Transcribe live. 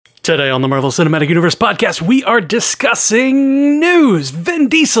Today on the Marvel Cinematic Universe podcast, we are discussing news. Vin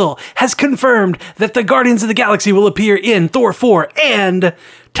Diesel has confirmed that the Guardians of the Galaxy will appear in Thor 4, and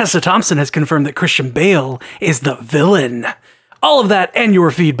Tessa Thompson has confirmed that Christian Bale is the villain. All of that and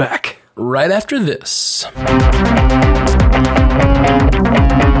your feedback. Right after this.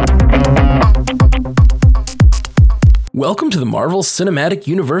 Welcome to the Marvel Cinematic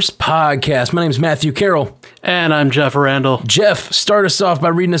Universe podcast. My name's Matthew Carroll. And I'm Jeff Randall. Jeff, start us off by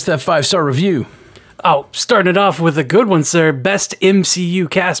reading us that 5-star review. Oh, starting it off with a good one, sir. Best MCU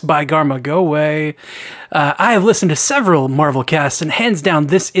cast by Garma. Go away. I have listened to several Marvel casts, and hands down,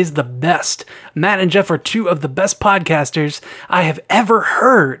 this is the best. Matt and Jeff are two of the best podcasters I have ever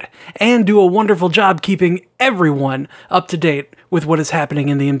heard, and do a wonderful job keeping everyone up to date with what is happening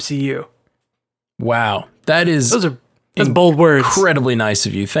in the MCU. Wow, that's bold words. Incredibly nice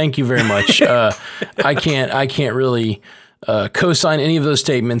of you. Thank you very much. I can't really co-sign any of those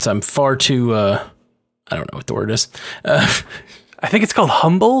statements. I'm far too. I don't know what the word is. I think it's called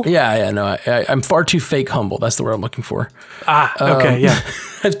humble. No, I'm far too fake humble. That's the word I'm looking for. Okay, yeah.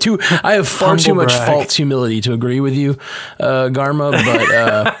 I have far Humble too much brag. false humility to agree with you, Garma,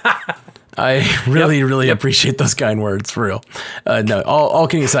 but I really appreciate those kind words, for real. No, all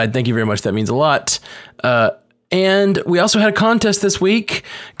kidding aside, thank you very much. That means a lot. And we also had a contest this week.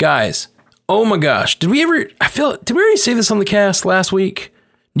 Guys, oh my gosh. Did we already say this on the cast last week?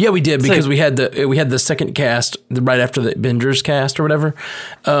 Yeah, we did, because we had the second cast right after the Avengers cast or whatever.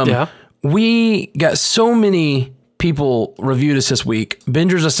 Yeah. We got so many people reviewed us this week.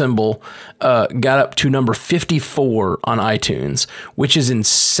 Bingers Assemble got up to number 54 on iTunes, which is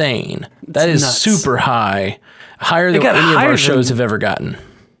insane. That is nuts. super high. Higher than any of our shows have ever gotten.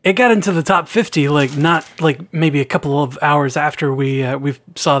 It got into the top 50, not maybe a couple of hours after we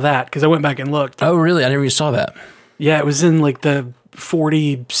saw that, because I went back and looked. Oh, really? I never even saw that. Yeah, it was in the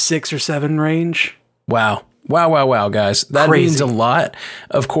 46 or 7 range. Wow, guys. That Crazy. means a lot,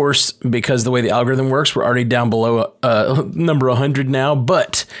 of course, because the way the algorithm works, we're already down below number 100 now.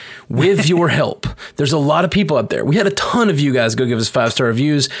 But with your help, there's a lot of people out there. We had a ton of you guys go give us 5-star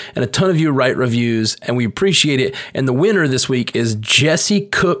reviews, and a ton of you write reviews, and we appreciate it. And the winner this week is Jesse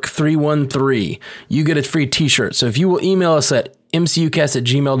Cook 313. You get a free t-shirt. So if you will email us at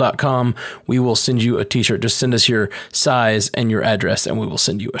mcucast@gmail.com, we will send you a t-shirt. Just send us your size and your address, and we will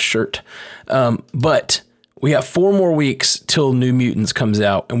send you a shirt. But we got 4 more weeks till New Mutants comes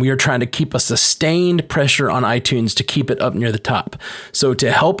out, and we are trying to keep a sustained pressure on iTunes to keep it up near the top. So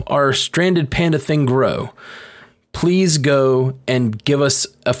to help our Stranded Panda thing grow, please go and give us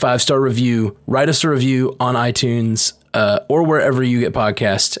a 5-star review. Write us a review on iTunes or wherever you get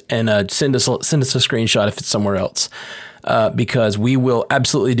podcasts, and send us a screenshot if it's somewhere else, because we will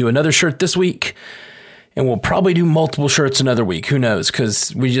absolutely do another shirt this week. And we'll probably do multiple shirts another week. Who knows?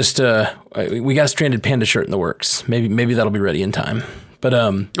 Because we just we got a Stranded Panda shirt in the works. Maybe that'll be ready in time. But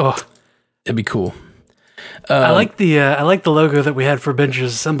it'd be cool. I like the logo that we had for Bingers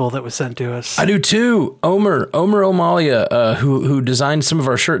Assemble that was sent to us. I do too. Omer Omalia, who designed some of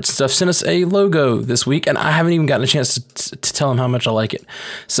our shirts and stuff, sent us a logo this week, and I haven't even gotten a chance to tell him how much I like it.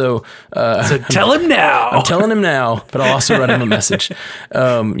 So tell him now. I'm telling him now, but I'll also write him a message.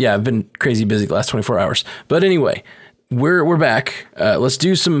 I've been crazy busy the last 24 hours. But anyway, we're back. Let's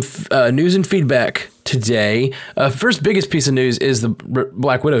do some news and feedback today. First biggest piece of news is the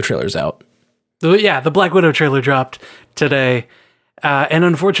Black Widow trailer's out. The Black Widow trailer dropped today, and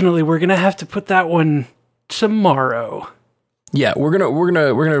unfortunately, we're gonna have to put that one tomorrow. Yeah, we're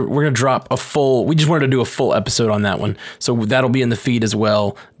gonna drop a full. We just wanted to do a full episode on that one, so that'll be in the feed as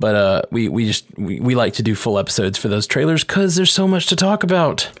well. But we like to do full episodes for those trailers because there's so much to talk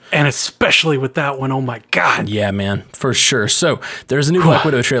about, and especially with that one. Oh my god! Yeah, man, for sure. So there's a new Black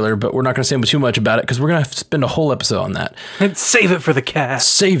Widow trailer, but we're not gonna say too much about it because we're gonna have to spend a whole episode on that. And save it for the cast.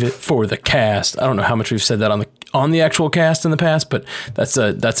 Save it for the cast. I don't know how much we've said that on the actual cast in the past, but that's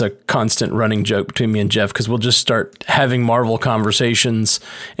a constant running joke between me and Jeff, because we'll just start having Marvel conversations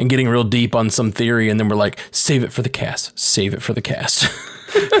and getting real deep on some theory, and then we're like, save it for the cast. Save it for the cast.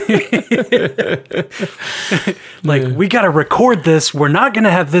 We got to record this. We're not going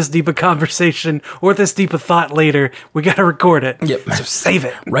to have this deep a conversation or this deep a thought later. We got to record it. Yep. So save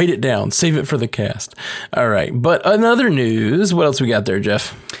it. Write it down. Save it for the cast. All right. But another news. What else we got there,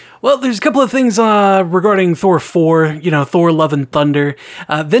 Jeff? Well, there's a couple of things regarding Thor 4, Thor Love and Thunder.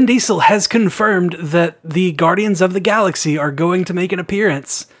 Vin Diesel has confirmed that the Guardians of the Galaxy are going to make an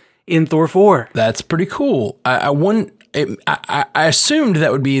appearance in Thor 4. That's pretty cool. I assumed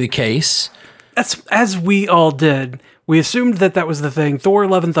that would be the case. That's as we all did. We assumed that was the thing. Thor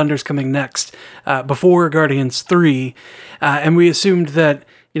Love and Thunder's coming next, before Guardians 3. And we assumed that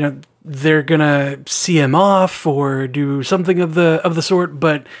they're gonna see him off or do something of the sort.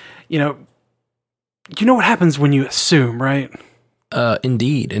 But you know what happens when you assume, right?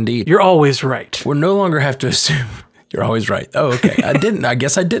 Indeed. You're always right. We're no longer have to assume. You're always right. Oh, okay. I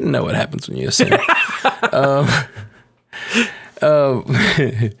guess I didn't know what happens when you assume.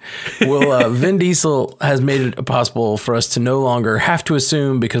 Vin Diesel has made it possible for us to no longer have to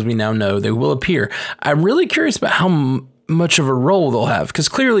assume because we now know they will appear. I'm really curious about how much of a role they'll have, because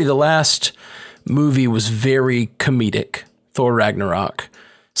clearly the last movie was very comedic, Thor Ragnarok.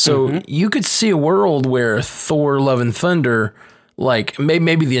 So you could see a world where Thor Love and Thunder, like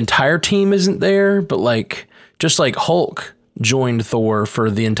maybe the entire team isn't there, but like just like Hulk joined Thor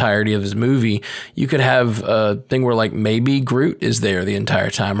for the entirety of his movie, you could have a thing where like maybe Groot is there the entire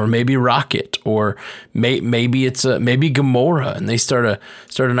time, or maybe Rocket, or maybe it's maybe Gamora, and they start a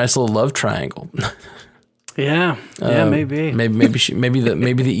nice little love triangle. Yeah, maybe maybe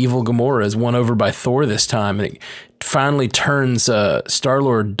the evil Gamora is won over by Thor this time, and it finally turns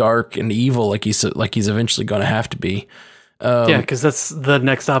Star-Lord dark and evil, like he's eventually going to have to be. Yeah, because that's the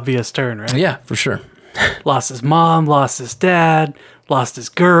next obvious turn, right? Yeah, for sure. Lost his mom, lost his dad, lost his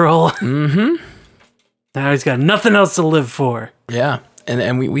girl. Mm-hmm. Now he's got nothing else to live for. Yeah,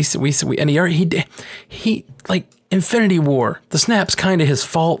 and we and he like Infinity War. The snap's kind of his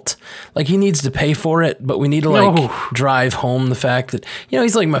fault. Like he needs to pay for it, but we need to drive home the fact that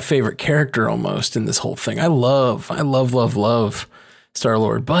he's like my favorite character almost in this whole thing. I love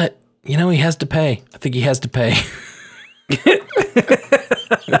Star-Lord, but he has to pay. I think he has to pay.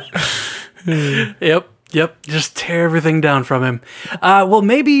 Yep. Just tear everything down from him. Well,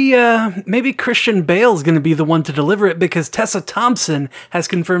 maybe Christian Bale's going to be the one to deliver it, because Tessa Thompson has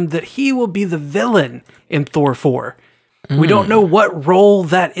confirmed that he will be the villain in Thor 4. We don't know what role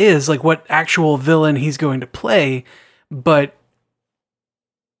that is, like what actual villain he's going to play, but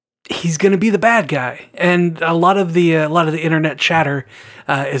he's going to be the bad guy. And a lot of the internet chatter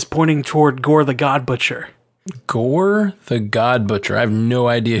is pointing toward Gore the God Butcher. Gore the God Butcher. I have no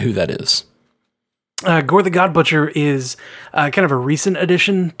idea who that is. Gore the God Butcher is kind of a recent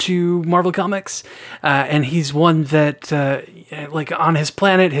addition to Marvel Comics, and he's one that, like on his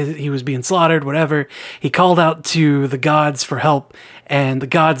planet, he was being slaughtered, whatever. He called out to the gods for help, and the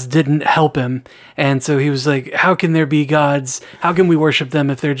gods didn't help him. And so he was like, how can there be gods? How can we worship them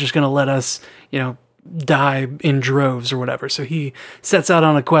if they're just going to let us, die in droves or whatever? So he sets out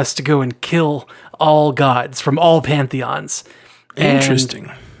on a quest to go and kill all gods from all pantheons.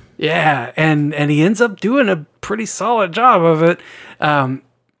 Interesting. Yeah, and he ends up doing a pretty solid job of it.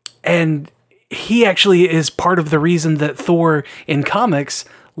 And he actually is part of the reason that Thor in comics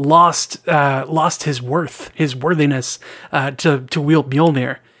lost his worthiness to wield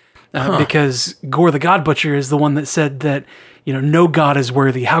Mjolnir. Because Gore the God Butcher is the one that said that, no god is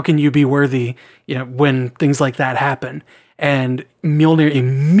worthy. How can you be worthy, when things like that happen? And Mjolnir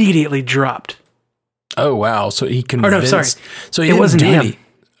immediately dropped. Oh, wow. So he convinced... Oh, no, sorry. So it wasn't him.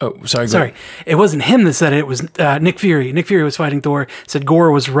 Oh, sorry. Sorry. It wasn't him that said it. It was Nick Fury. Nick Fury was fighting Thor, said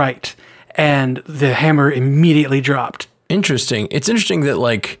Gore was right, and the hammer immediately dropped. Interesting. It's interesting that,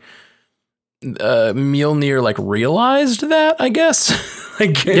 like, Mjolnir, realized that, I guess.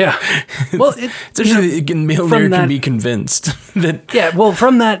 Yeah. Well, it's interesting that Mjolnir can be convinced that... Yeah, well,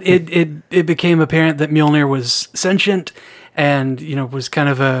 from that, it became apparent that Mjolnir was sentient and, was kind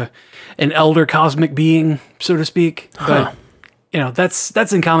of an elder cosmic being, so to speak. But...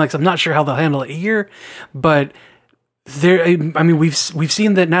 that's in comics. I'm not sure how they'll handle it here, but we've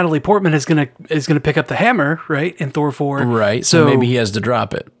seen that Natalie Portman is gonna pick up the hammer, right, in Thor 4. Right. So maybe he has to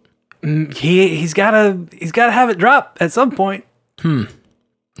drop it. He's gotta have it drop at some point.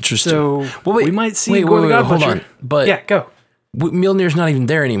 Interesting. So we might see Gore the God Butcher. Hold on. But yeah, go. Mjolnir's not even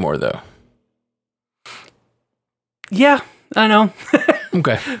there anymore, though. Yeah, I know.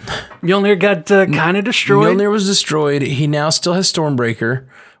 Okay. Mjolnir got kind of destroyed. Mjolnir was destroyed. He now still has Stormbreaker,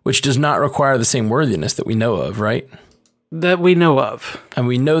 which does not require the same worthiness that we know of, right? That we know of. And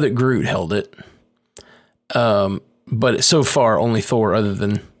we know that Groot held it. But so far, only Thor other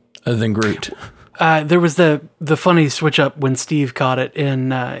than Groot. There was the funny switch up when Steve caught it in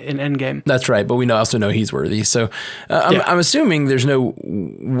Endgame. That's right, but we also know he's worthy. So I'm assuming there's no,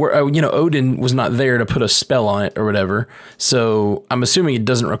 Odin was not there to put a spell on it or whatever. So I'm assuming it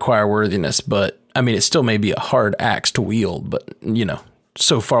doesn't require worthiness, but I mean, it still may be a hard axe to wield, but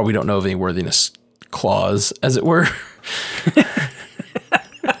so far we don't know of any worthiness clause, as it were.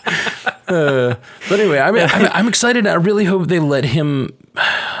 But anyway, I'm excited. I really hope they let him.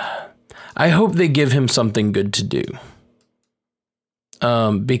 I hope they give him something good to do.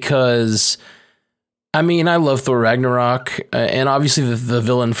 Because I mean, I love Thor Ragnarok, and obviously the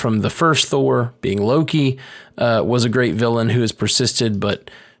villain from the first Thor, being Loki, was a great villain who has persisted,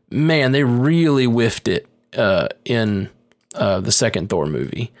 but man, they really whiffed it in the second Thor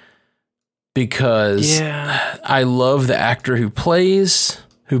movie, because I love the actor who plays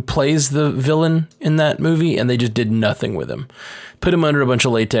the villain in that movie, and they just did nothing with him. Put him under a bunch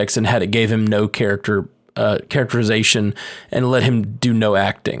of latex and gave him no characterization and let him do no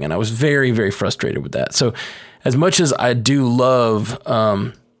acting. And I was very, very frustrated with that. So as much as I do love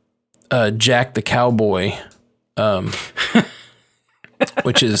Jack the Cowboy,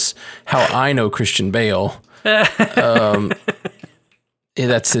 which is how I know Christian Bale,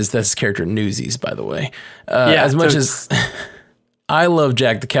 that's his character in Newsies, by the way. As much as I love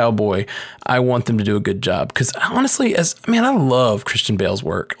Jack the Cowboy, I want them to do a good job, because honestly, I love Christian Bale's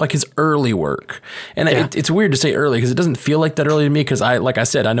work, like his early work. And it's weird to say early because it doesn't feel like that early to me, because like I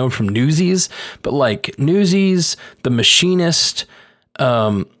said, I know him from Newsies, but like Newsies, The Machinist,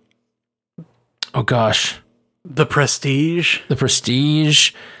 The Prestige,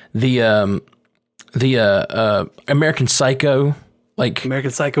 the American Psycho. Like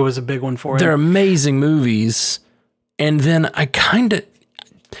American Psycho was a big one for him. They're amazing movies. And then I kind of,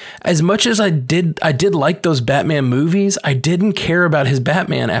 as much as I did like those Batman movies, I didn't care about his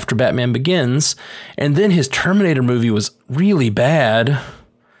Batman after Batman Begins. And then his Terminator movie was really bad.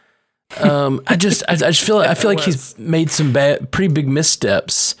 I feel like he's made some pretty big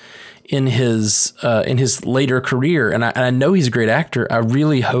missteps in his later career. And I know he's a great actor. I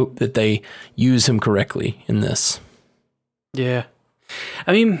really hope that they use him correctly in this. Yeah.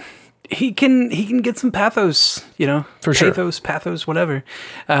 I mean, he can get some pathos, for sure. Pathos, whatever.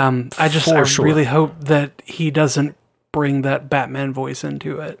 I really hope that he doesn't bring that Batman voice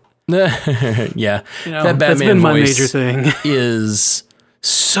into it. Yeah, that Batman that's been my voice major thing. Is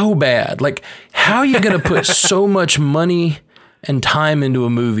so bad. Like, how are you going to put so much money and time into a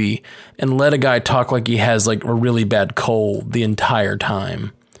movie and let a guy talk like he has like a really bad cold the entire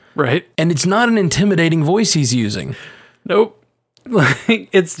time? Right. And it's not an intimidating voice he's using. Nope. Like,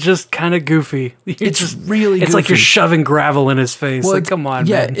 it's just kind of goofy. It's really goofy. It's like you're shoving gravel in his face. Well, like, come on,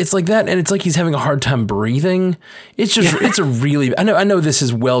 man. It's like that, and it's like he's having a hard time breathing. It's just, it's a really, I know this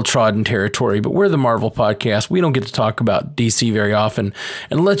is well-trodden territory, but we're the Marvel podcast. We don't get to talk about DC very often.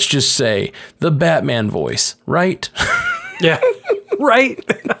 And let's just say, the Batman voice, right? Yeah, right?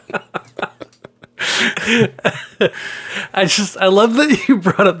 I love that you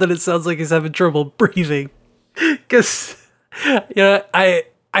brought up that it sounds like he's having trouble breathing. Because... I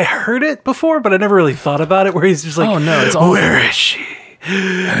heard it before, but I never really thought about it, where he's just like, oh no, it's all, where is she?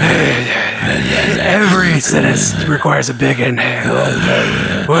 Every sentence requires a big inhale.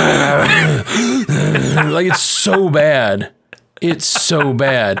 Like, it's so bad. It's so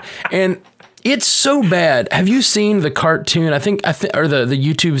bad. And it's so bad. Have you seen the cartoon? I think or the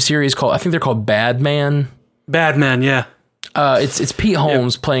YouTube series I think they're called Bad Man. Bad Man, yeah. It's Pete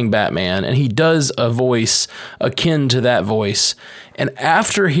Holmes playing Batman, and he does a voice akin to that voice. And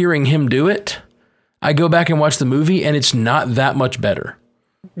after hearing him do it, I go back and watch the movie, and it's not that much better.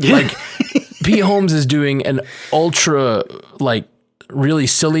 Yeah. Like, Pete Holmes is doing an ultra, like, really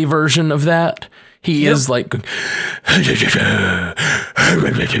silly version of that. He is like, like doing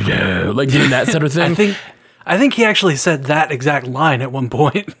that sort of thing. I think he actually said that exact line at one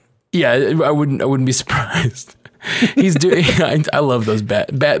point. Yeah, I wouldn't be surprised. He's doing. I love those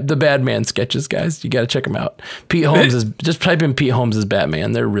the Batman sketches, guys. You got to check them out. Pete Holmes is just type in Pete Holmes as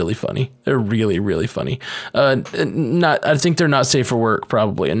Batman. They're really funny. They're really, really funny. I think they're not safe for work,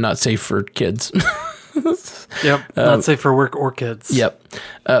 probably, and not safe for kids. Yep, not safe for work or kids. Yep.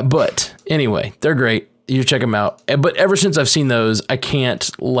 But anyway, they're great. You check them out. But ever since I've seen those, I can't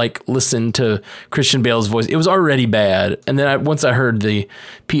listen to Christian Bale's voice. It was already bad, and then once I heard the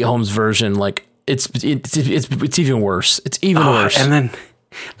Pete Holmes version, it's even worse. It's even worse. And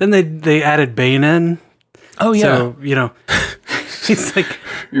then they added Bane in. Oh yeah. So, he's like,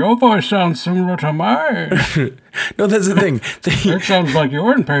 your voice sounds similar to mine. No, that's the thing. It sounds like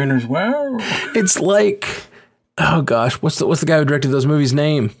you're in pain as well. It's like, oh gosh, what's the guy who directed those movies'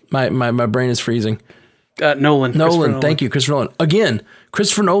 name? My brain is freezing. Nolan. Thank you, Christopher Nolan. Again,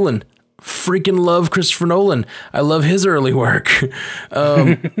 Christopher Nolan. Freaking love Christopher Nolan. I love his early work.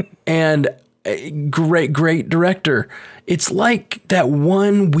 And great director. It's like that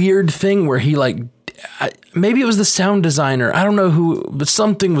one weird thing where he maybe it was the sound designer. I don't know who, but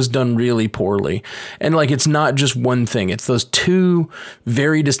something was done really poorly. And it's not just one thing. It's those two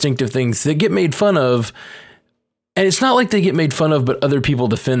very distinctive things that get made fun of. And it's not like they get made fun of, but other people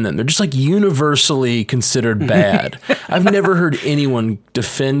defend them. They're just like universally considered bad. I've never heard anyone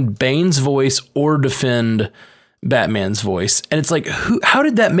defend Bane's voice or defend Batman's voice. And it's like, how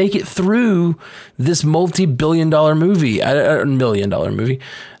did that make it through this multi-billion-dollar movie? $1 million movie,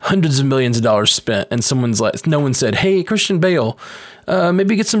 hundreds of millions of dollars spent. And no one said, hey, Christian Bale,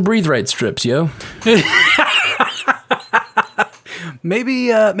 maybe get some breathe right strips, yo.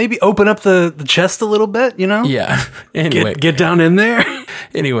 Maybe open up the chest a little bit, you know? Yeah. Anyway. Get down in there.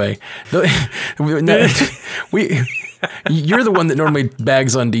 Anyway. You're the one that normally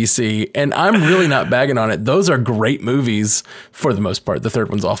bags on DC, and I'm really not bagging on it. Those are great movies for the most part. The third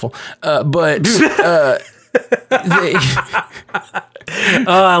one's awful.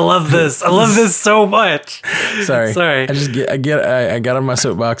 Oh, I love this. I love this so much. Sorry. I got on my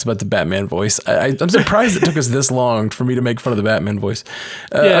soapbox about the Batman voice. I'm surprised it took us this long for me to make fun of the Batman voice.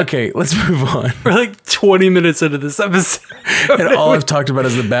 Okay, let's move on. We're like 20 minutes into this episode. And all I've talked about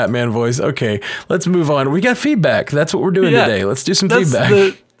is the Batman voice. Okay, let's move on. We got feedback. That's what we're doing today. Let's do some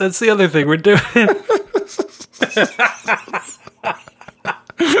feedback. That's the other thing we're doing.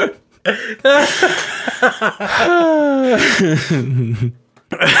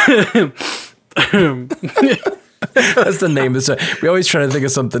 That's the name of this. We always try to think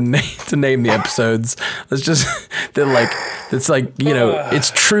of something to name the episodes. It's just it's like, you know,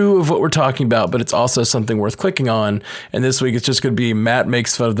 it's true of what we're talking about, but it's also something worth clicking on. And this week it's just going to be Matt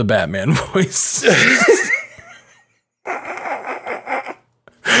makes fun of the Batman voice.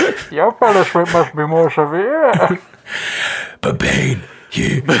 Your punishment must be more severe. But Bane,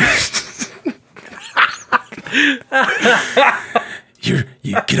 you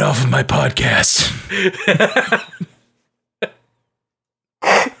get off of my podcast.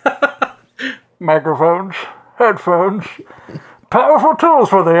 Microphones, headphones, powerful tools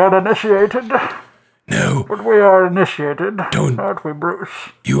for the uninitiated. No. But we are initiated. Don't. Aren't we, Bruce?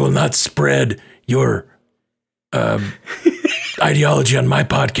 You will not spread your ideology on my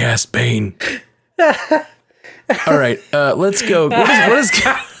podcast, Bane. All right, let's go. What is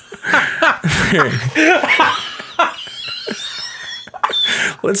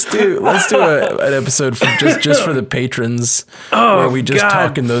Let's do an episode for just for the patrons, where we just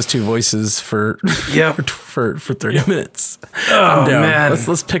talk in those two voices for 30 minutes. Oh, I'm down. Man.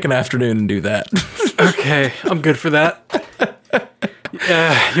 Let's pick an afternoon and do that. Okay, I'm good for that.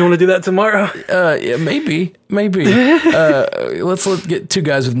 You want to do that tomorrow? Yeah, maybe. Let's get two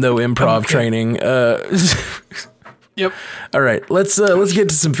guys with no improv training. Yep. All right, let's get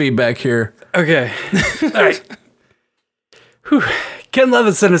to some feedback here. Okay. All right. Whew. Ken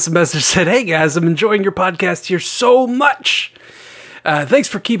Levitt sent us a message, said, hey guys, I'm enjoying your podcast here so much. Thanks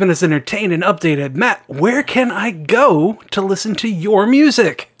for keeping us entertained and updated. Matt, where can I go to listen to your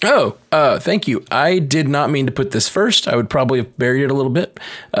music? Oh, thank you. I did not mean to put this first. I would probably have buried it a little bit.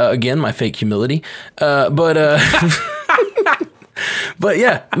 Again, my fake humility. But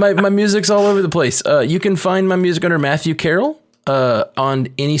yeah, my music's all over the place. You can find my music under Matthew Carroll. On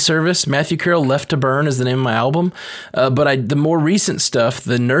any service. Matthew Carroll, Left to Burn is the name of my album. But the more recent stuff,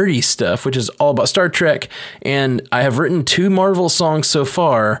 the nerdy stuff, which is all about Star Trek, and I have written 2 Marvel songs so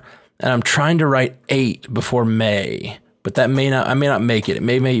far, and I'm trying to write 8 before May. But I may not make it. It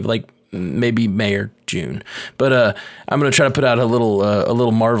may maybe May or June. But I'm gonna try to put out a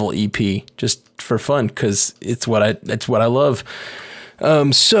little Marvel EP just for fun, because it's what I love.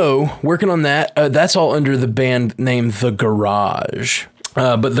 So working on that, that's all under the band name The Garage.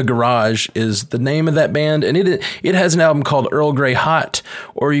 But The Garage is the name of that band, and it has an album called Earl Grey Hot,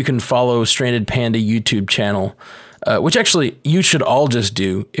 or you can follow Stranded Panda YouTube channel, which actually you should all just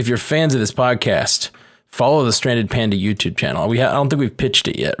do. If you're fans of this podcast, follow the Stranded Panda YouTube channel. I don't think we've pitched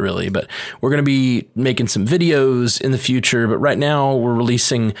it yet, really, but we're going to be making some videos in the future. But right now we're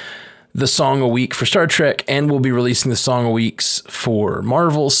releasing the Song a Week for Star Trek, and we'll be releasing the Song a Weeks for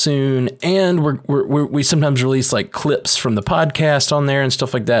Marvel soon. And we sometimes release like clips from the podcast on there and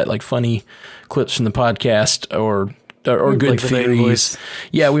stuff like that, like funny clips from the podcast or good like theories.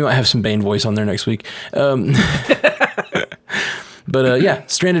 Yeah, we might have some Bane voice on there next week. But yeah,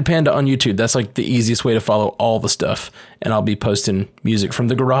 Stranded Panda on YouTube. That's like the easiest way to follow all the stuff. And I'll be posting music from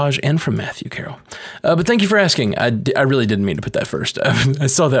The Garage and from Matthew Carroll. But thank you for asking. I really didn't mean to put that first. I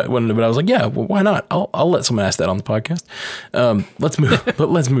saw that one, but I was like, yeah, well, why not? I'll let someone ask that on the podcast. Let's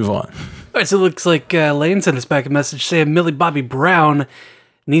move on. All right, so it looks like Lane sent us back a message saying Millie Bobby Brown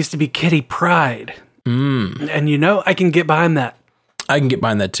needs to be Kitty Pryde. And I can get behind that. I can get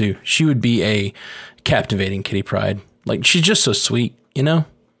behind that too. She would be a captivating Kitty Pryde. Like, she's just so sweet, you know?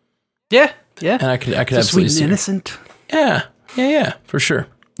 Yeah. And I could so absolutely sweet and innocent. Yeah, for sure.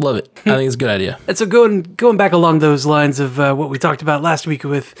 Love it. I think it's a good idea. And so going back along those lines of what we talked about last week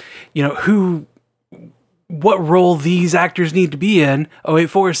with, what role these actors need to be in.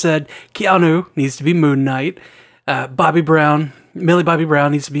 084 said Keanu needs to be Moon Knight. Millie Bobby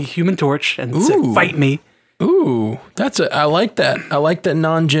Brown needs to be Human Torch and said, fight me. Ooh, I like that. I like that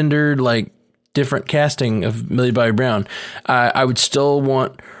non-gendered, like, different casting of Millie Bobby Brown. I would still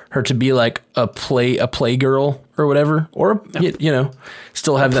want her to be like a play girl or whatever, or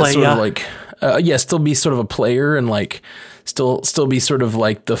still have that sort of like, still be sort of a player and like still be sort of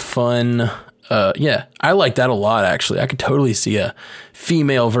like the fun. I like that a lot. Actually, I could totally see a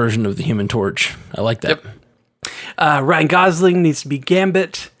female version of the Human Torch. I like that. Yep. Ryan Gosling needs to be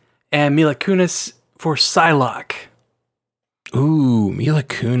Gambit, and Mila Kunis for Psylocke. Ooh, Mila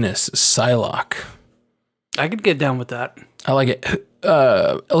Kunis, Psylocke. I could get down with that. I like it.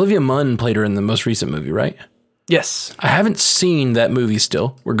 Olivia Munn played her in the most recent movie, right? Yes. I haven't seen that movie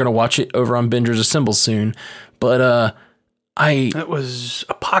still. We're going to watch it over on Bingers Assemble soon. But That was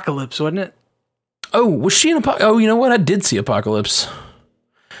Apocalypse, wasn't it? Oh, was she in Apocalypse? Oh, you know what? I did see Apocalypse.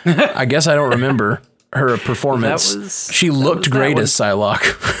 I guess I don't remember her performance. She looked great as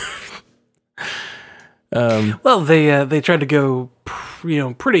Psylocke. Well, they tried to go,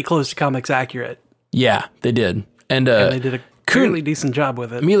 pretty close to comics accurate. Yeah, they did. And they did a fairly decent job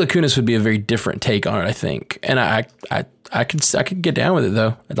with it. Mila Kunis would be a very different take on it, I think. And I could get down with it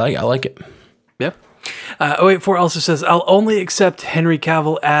though. I like it. Yep. 084 also says, I'll only accept Henry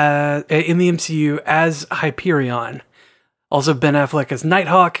Cavill in the MCU as Hyperion. Also Ben Affleck as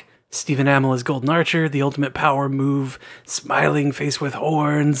Nighthawk, Stephen Amell as Golden Archer, the ultimate power move, smiling face with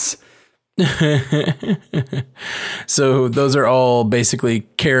horns. So those are all basically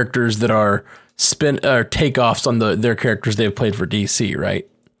characters that are takeoffs on their characters they've played for DC, right?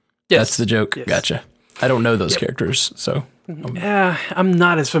 Yes. That's the joke. Yes. Gotcha. I don't know those characters, so. I'm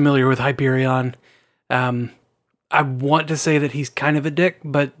not as familiar with Hyperion. I want to say that he's kind of a dick,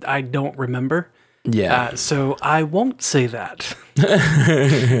 but I don't remember. Yeah. So I won't say that.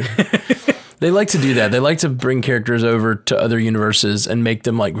 They like to do that. They like to bring characters over to other universes and make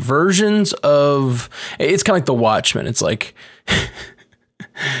them like versions of. It's kind of like The Watchmen. It's like they're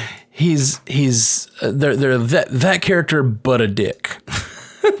that character, but a dick.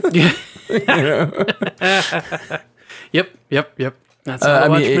 Yeah. Yep. That's how The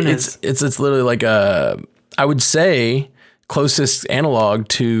Watchmen is. It's literally like I would say closest analog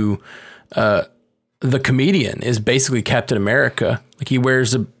to the Comedian is basically Captain America. Like he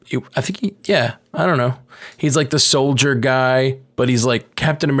wears I don't know. He's like the soldier guy, but he's like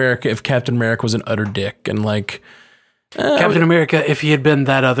Captain America if Captain America was an utter dick and like Captain America if he had been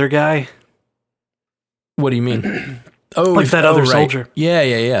that other guy. What do you mean? Other right. Soldier.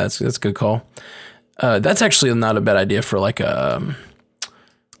 Yeah. That's a good call. That's actually not a bad idea for like a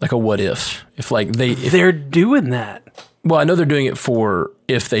what if like they're doing that. Well, I know they're doing it for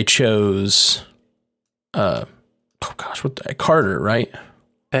if they chose, Carter, right?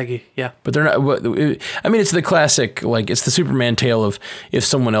 Peggy, yeah. But they're not. I mean, it's the classic, like it's the Superman tale of if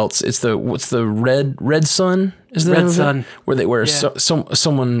someone else. It's what's the Red Sun? Is the Red Sun where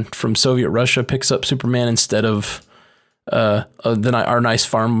someone from Soviet Russia picks up Superman instead of our nice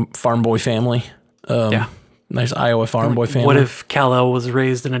farm boy family. Nice Iowa farm boy family. What if Kal-El was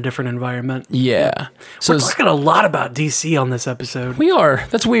raised in a different environment? Yeah. So we're talking a lot about DC on this episode. We are.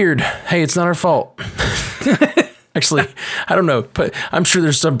 That's weird. Hey, it's not our fault. Actually, I don't know, but I'm sure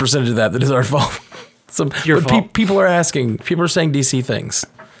there's some percentage of that is our fault. Your fault. People are asking. People are saying DC things.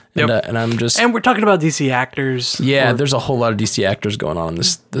 And, yep. And I'm just... And we're talking about DC actors. Yeah, there's a whole lot of DC actors going on in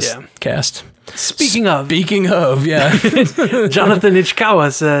this cast. Speaking of, yeah. Jonathan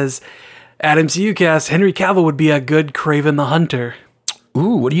Ichikawa says, at MCU cast, Henry Cavill would be a good Kraven the Hunter.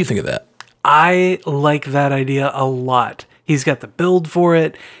 Ooh, what do you think of that? I like that idea a lot. He's got the build for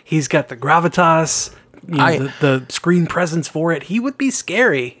it. He's got the gravitas, the screen presence for it. He would be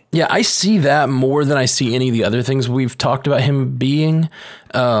scary. Yeah, I see that more than I see any of the other things we've talked about him being.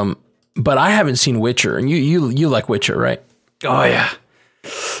 But I haven't seen Witcher, and you like Witcher, right? Oh yeah,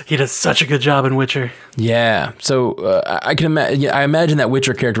 he does such a good job in Witcher. Yeah, so I can imagine. Yeah, I imagine that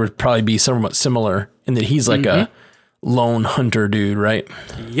Witcher character would probably be somewhat similar in that he's like a lone hunter dude, right?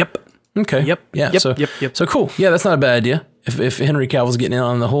 Yep. Okay. Yep. Yeah. Yep. So cool. Yeah, that's not a bad idea. If Henry Cavill's getting in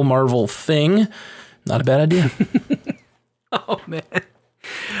on the whole Marvel thing, not a bad idea. Oh man.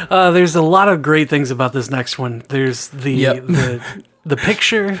 There's a lot of great things about this next one. There's the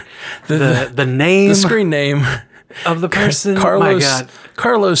picture, the name, the screen name of the person. Carlos, My God.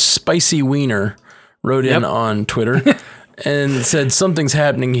 Carlos Spicy Wiener wrote in on Twitter, and said something's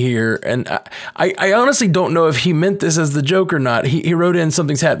happening here. And I honestly don't know if he meant this as the joke or not. He wrote in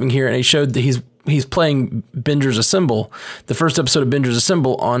something's happening here, and he showed that he's playing Bingers Assemble, the first episode of Bingers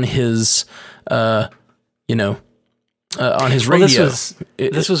Assemble on his, on his radio.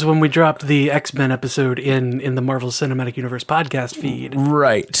 This was when we dropped the X-Men episode in the Marvel Cinematic Universe podcast feed.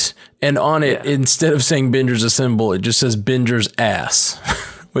 Right. And on it, instead of saying Bingers Assemble, it just says Bingers Ass,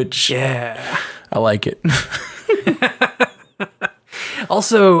 which I like it.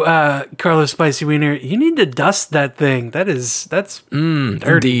 Also, Carlos Spicy Wiener, you need to dust that thing. That's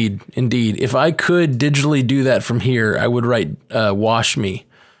dirty. Indeed. If I could digitally do that from here, I would write "wash me"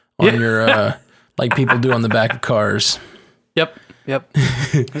 on your like people do on the back of cars. Yep.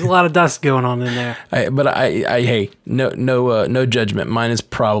 There's a lot of dust going on in there. Hey, no judgment. Mine is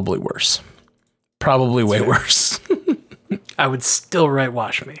probably worse. Probably way worse. I would still write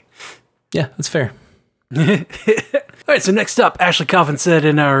 "wash me." Yeah, that's fair. All right, so next up, Ashley Coffin said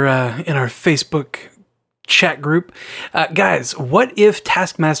in our Facebook chat group, guys, what if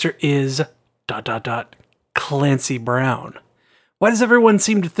Taskmaster is ... Clancy Brown? Why does everyone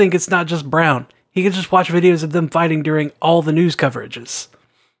seem to think it's not just Brown? He could just watch videos of them fighting during all the news coverages.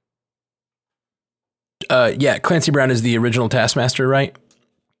 Clancy Brown is the original Taskmaster, right?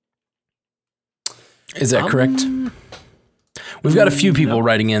 Is that correct? We've got a few people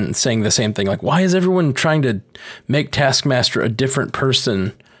writing in saying the same thing. Like, why is everyone trying to make Taskmaster a different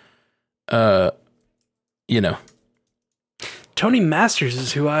person? Tony Masters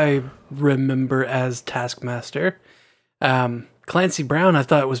is who I remember as Taskmaster. Clancy Brown, I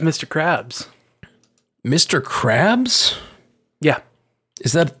thought it was Mr. Krabs. Mr. Krabs? Yeah.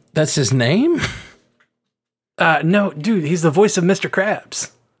 That's his name? No, dude, he's the voice of Mr.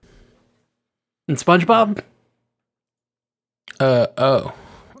 Krabs. And SpongeBob? Oh,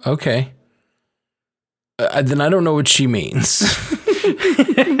 okay. Then I don't know what she means.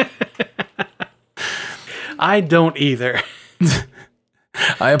 I don't either.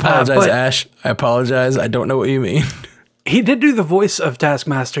 I apologize, Ash. I apologize. I don't know what you mean. He did do the voice of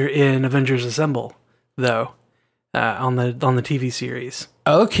Taskmaster in Avengers Assemble, though, on the TV series.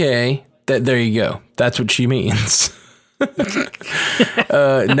 Okay, there you go. That's what she means.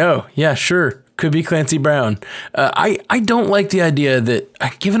 No, yeah, sure. Could be Clancy Brown. I don't like the idea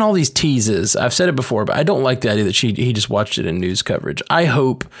that, given all these teases, I've said it before, but I don't like the idea that he just watched it in news coverage. I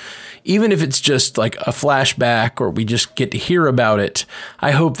hope, even if it's just like a flashback or we just get to hear about it,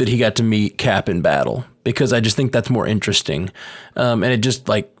 I hope that he got to meet Cap in battle, because I just think that's more interesting. And it just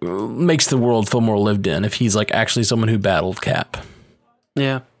like makes the world feel more lived in if he's like actually someone who battled Cap.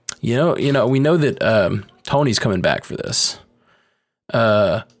 Yeah. We know that Tony's coming back for this.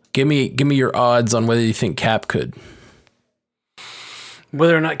 Give me your odds on whether you think Cap could.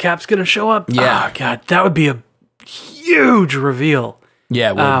 Whether or not Cap's going to show up? Yeah. Oh, God, that would be a huge reveal. Yeah,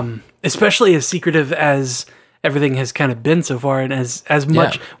 it would. Especially as secretive as everything has kind of been so far, and as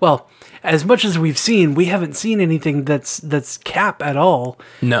much as much as we've seen, we haven't seen anything that's Cap at all.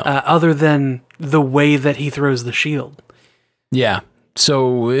 No. Other than the way that he throws the shield. Yeah.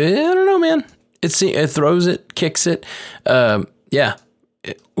 So I don't know, man. It throws it, kicks it. Yeah.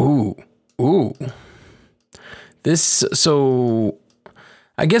 Ooh. So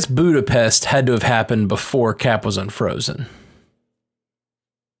I guess Budapest had to have happened before Cap was unfrozen.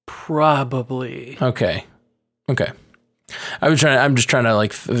 Probably. Okay. I'm just trying to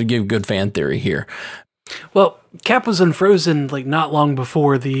like give good fan theory here. Well, Cap was unfrozen like not long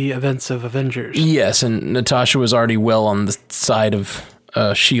before the events of Avengers. Yes, and Natasha was already well on the side of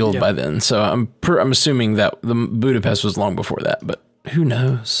Shield by then. So I'm assuming that the Budapest was long before that, but who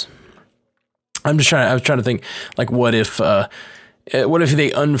knows? I was trying to think, like, what if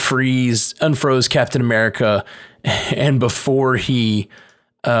they unfroze Captain America, and before he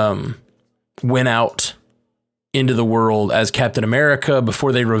went out into the world as Captain America,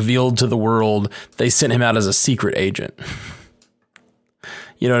 before they revealed to the world, they sent him out as a secret agent.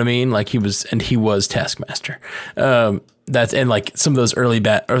 You know what I mean? Like he was Taskmaster. That's, and like some of those some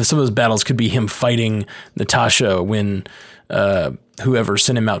of those battles could be him fighting Natasha when whoever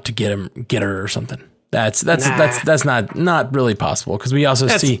sent him out to get her or something. That's not really possible, because we also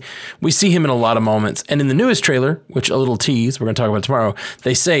see him in a lot of moments, and in the newest trailer, which a little tease we're going to talk about tomorrow,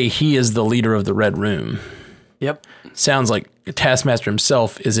 they say he is the leader of the Red Room. Yep. Sounds like Taskmaster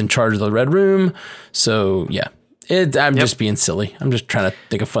himself is in charge of the Red Room. So yeah, I'm just being silly. I'm just trying to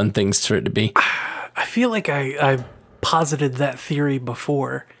think of fun things for it to be. I feel like I posited that theory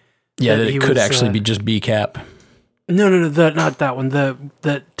before. Yeah, that it could actually be Cap. No, not that one.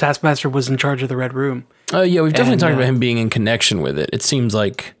 The Taskmaster was in charge of the Red Room. Oh yeah, we've definitely talked about him being in connection with it. It seems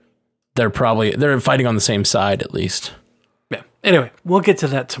like they're fighting on the same side, at least. Anyway, we'll get to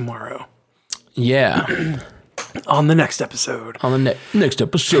that tomorrow Yeah. on the next episode. On the next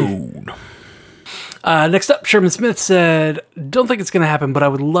episode. Next up, Sherman Smith said, "Don't think it's going to happen, but I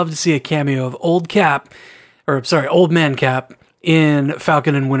would love to see a cameo of Old Man Cap in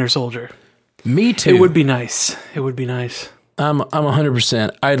Falcon and Winter Soldier." Me too. It would be nice. It would be nice. I'm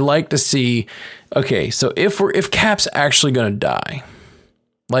 100%. I'd like to see. Okay, so if Cap's actually going to die,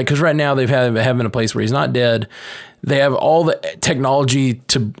 like, because right now they've have him in a place where he's not dead. They have all the technology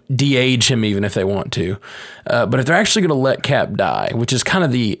to de-age him even if they want to. But if they're actually going to let Cap die, which is kind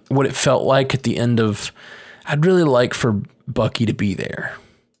of what it felt like at the end of, I'd really like for Bucky to be there.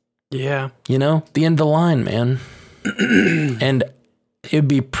 Yeah. You know, the end of the line, man. And it'd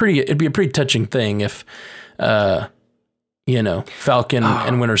be a pretty touching thing if, Falcon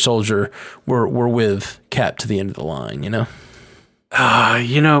and Winter Soldier were with Cap to the end of the line, you know?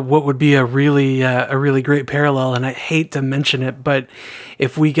 What would be a really great parallel, and I hate to mention it, but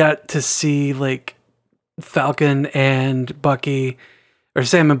if we got to see like Falcon and Bucky, or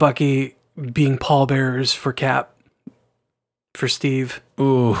Sam and Bucky being pallbearers for Cap, for Steve.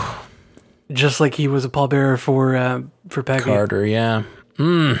 Ooh. Just like he was a pallbearer for Peggy. Carter, yeah.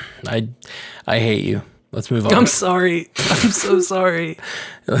 I hate you. Let's move on. I'm sorry. I'm so sorry.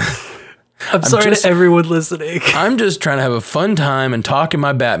 I'm sorry to everyone listening. I'm just trying to have a fun time and talk in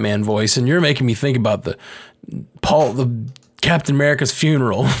my Batman voice, and you're making me think about the Captain America's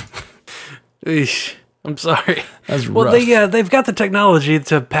funeral. Eesh, I'm sorry. That's rough. They've got the technology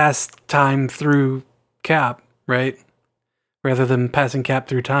to pass time through Cap, right? Rather than passing Cap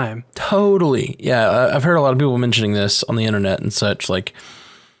through time. Totally. Yeah, I've heard a lot of people mentioning this on the internet and such. Like,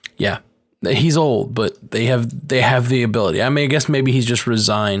 yeah, he's old, but they have the ability. I mean, I guess maybe he's just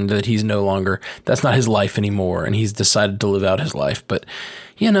resigned that he's no longer, that's not his life anymore, and he's decided to live out his life. But,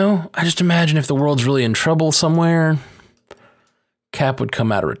 I just imagine if the world's really in trouble somewhere, Cap would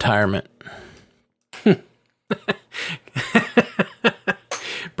come out of retirement.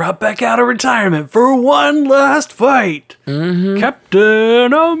 Brought back out of retirement for one last fight. Mm-hmm.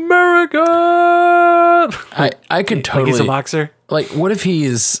 Captain America. I could totally. Like he's a boxer. Like, what if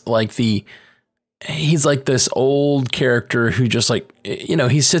he's like he's like this old character who just like,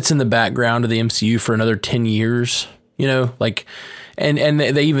 he sits in the background of the MCU for another 10 years, like, and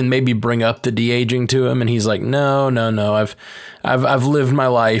they even maybe bring up the de-aging to him, and he's like, no, I've lived my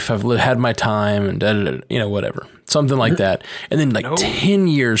life, had my time, and whatever. Something like that. And then 10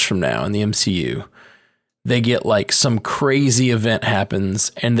 years from now in the MCU, they get like some crazy event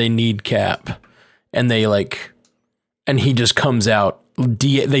happens and they need Cap, and and he just comes out,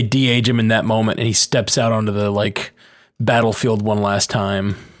 they de-age him in that moment, and he steps out onto the like battlefield one last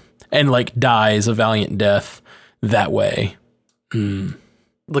time and like dies a valiant death that way.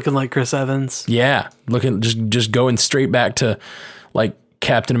 Looking like Chris Evans. Yeah. Just going straight back to like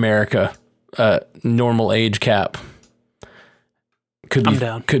Captain America. Normal age Cap.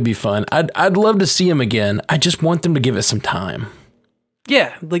 Could be fun. I'd love to see him again. I just want them to give it some time.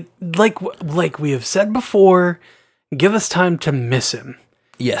 Yeah, like we have said before, give us time to miss him.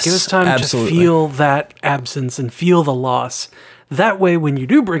 Yes, give us time absolutely. to feel that absence and feel the loss. That way, when you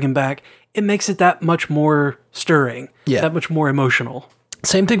do bring him back, it makes it that much more stirring. Yeah, that much more emotional.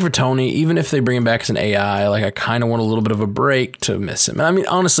 Same thing for Tony. Even if they bring him back as an AI, like I kind of want a little bit of a break to miss him. I mean,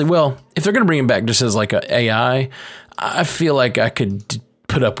 honestly, if they're going to bring him back just as like an AI, I feel like I could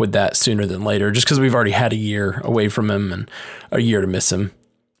put up with that sooner than later, just because we've already had a year away from him and a year to miss him,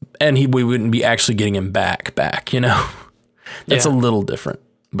 and we wouldn't be actually getting him back. That's a little different,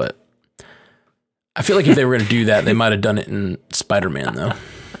 but I feel like if they were going to do that, they might have done it in Spider-Man though.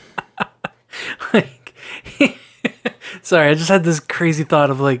 Sorry, I just had this crazy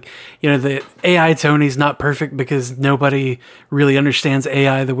thought of like, the AI Tony's not perfect because nobody really understands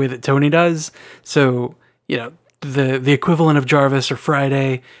AI the way that Tony does. So, the equivalent of Jarvis or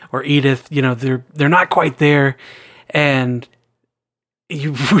Friday or Edith, they're not quite there. And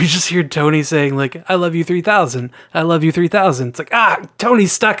we just hear Tony saying like, I love you 3000. I love you 3000. It's like,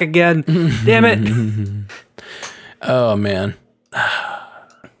 Tony's stuck again. Damn it. Oh man.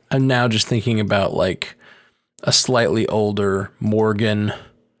 I'm now just thinking about like a slightly older Morgan,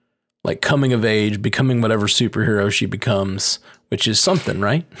 like coming of age, becoming whatever superhero she becomes, which is something,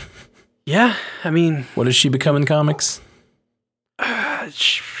 right? Yeah, I mean... What does she become in comics?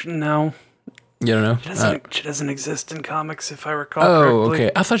 No. You don't know? She doesn't exist in comics, if I recall correctly.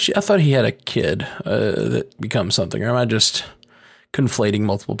 Okay. I thought he had a kid that becomes something, or am I just conflating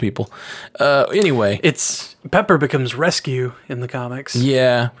multiple people? Anyway. It's Pepper becomes Rescue in the comics.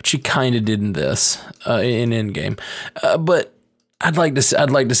 Yeah, which she kind of did in this, in Endgame. But I'd like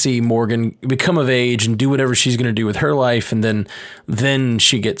to see Morgan become of age and do whatever she's going to do with her life, and then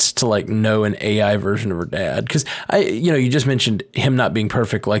she gets to like know an AI version of her dad. Because you just mentioned him not being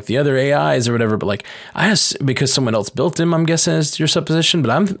perfect like the other AIs or whatever, but like because someone else built him, I'm guessing is your supposition.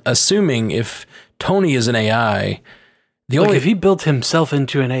 But I'm assuming if Tony is an AI. If he built himself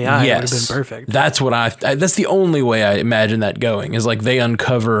into an AI, yes, it would have been perfect. That's that's the only way I imagine that going, is like they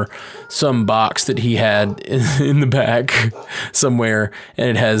uncover some box that he had in the back somewhere,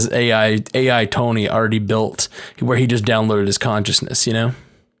 and it has AI Tony already built where he just downloaded his consciousness,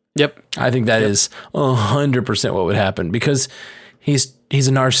 Yep. I think that is 100% what would happen, because he's a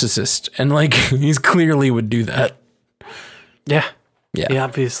narcissist, and like he's clearly would do that. Yeah. He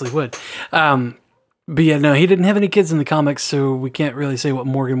obviously would. But yeah, no, he didn't have any kids in the comics, so we can't really say what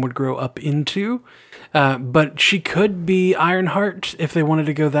Morgan would grow up into. But she could be Ironheart if they wanted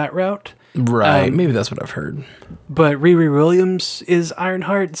to go that route. Right. Maybe that's what I've heard. But Riri Williams is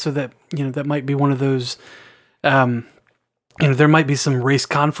Ironheart, so that, that might be one of those, there might be some race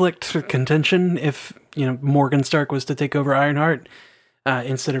conflict or contention if, Morgan Stark was to take over Ironheart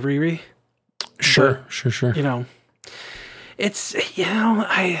instead of Riri. Sure. It's,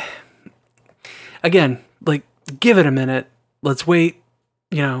 again, like, give it a minute. Let's wait.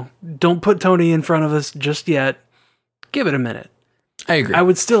 Don't put Tony in front of us just yet. Give it a minute. I agree. I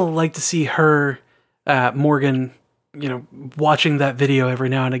would still like to see her, Morgan, watching that video every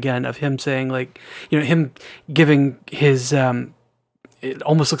now and again of him saying, like, him giving his, it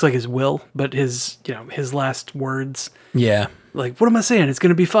almost looks like his will, but his last words. Yeah. Like, what am I saying? It's going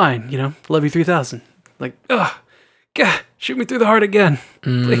to be fine. Love you 3000. Like, ugh, God, shoot me through the heart again.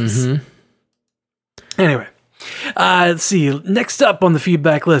 Please. Mm-hmm. Anyway, let's see. Next up on the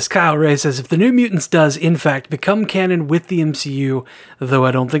feedback list, Kyle Ray says, if the New Mutants does, in fact, become canon with the MCU, though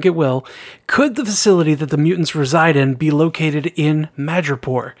I don't think it will, could the facility that the mutants reside in be located in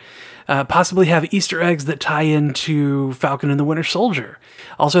Madripoor? Possibly have Easter eggs that tie into Falcon and the Winter Soldier.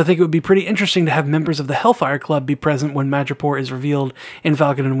 Also, I think it would be pretty interesting to have members of the Hellfire Club be present when Madripoor is revealed in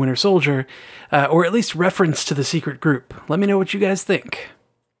Falcon and Winter Soldier, or at least reference to the secret group. Let me know what you guys think.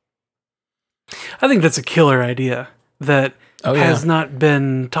 I think that's a killer idea that has not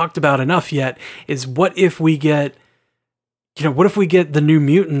been talked about enough yet, is what if we get the New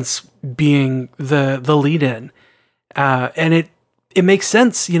Mutants being the lead in? And it makes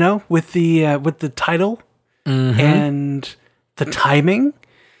sense, with the title and the timing.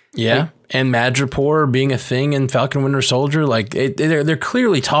 Yeah. And Madripoor being a thing in Falcon Winter Soldier, like they're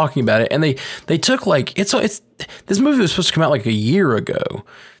clearly talking about it. And they took like, it's this movie was supposed to come out like a year ago.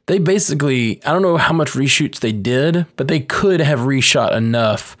 They basically, I don't know how much reshoots they did, but they could have reshot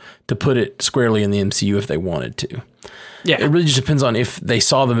enough to put it squarely in the MCU if they wanted to. Yeah. It really just depends on if they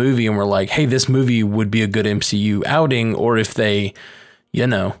saw the movie and were like, hey, this movie would be a good MCU outing, or if they,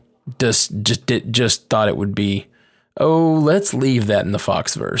 just thought it would be, let's leave that in the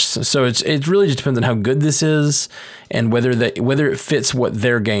Foxverse. So it really just depends on how good this is and whether it fits what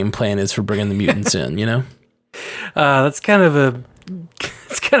their game plan is for bringing the mutants in, That's kind of a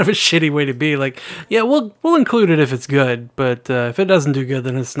shitty way to be. Like, yeah, we'll include it if it's good, but if it doesn't do good,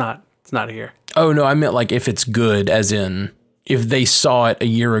 then it's not here. Oh no, I meant like if it's good, as in if they saw it a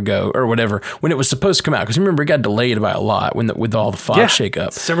year ago or whatever when it was supposed to come out. Because remember, it got delayed by a lot with all the Fox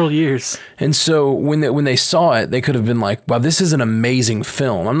shakeup, several years. And so when they saw it, they could have been like, "Wow, this is an amazing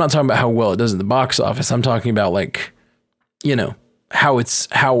film." I'm not talking about how well it does in the box office. I'm talking about like, how it's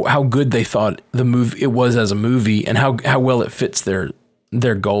how good they thought the movie it was as a movie, and how well it fits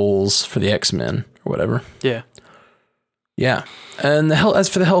their goals for the X-Men or whatever. Yeah. Yeah. And as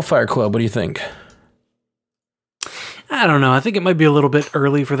for the Hellfire Club, what do you think? I don't know. I think it might be a little bit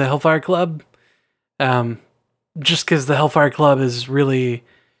early for the Hellfire Club. Just because the Hellfire Club is really...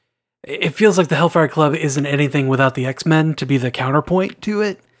 It feels like the Hellfire Club isn't anything without the X-Men to be the counterpoint to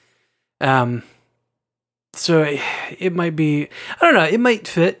it. So it might be... I don't know. It might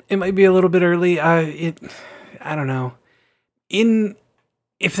fit. It might be a little bit early. I don't know.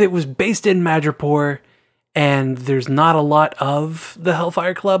 If it was based in Madripoor and there's not a lot of the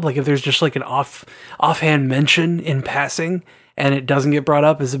Hellfire Club, like if there's just like an offhand mention in passing and it doesn't get brought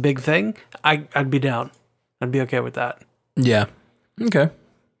up as a big thing, I'd be down. I'd be okay with that. Yeah. Okay.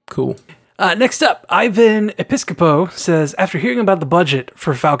 Cool. Next up, Ivan Episcopo says, after hearing about the budget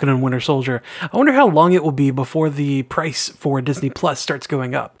for Falcon and Winter Soldier, I wonder how long it will be before the price for Disney Plus starts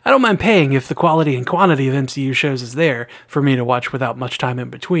going up. I don't mind paying if the quality and quantity of MCU shows is there for me to watch without much time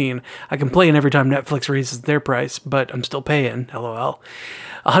in between. I complain every time Netflix raises their price, but I'm still paying, lol.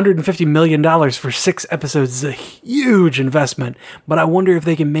 $150 million for 6 episodes is a huge investment, but I wonder if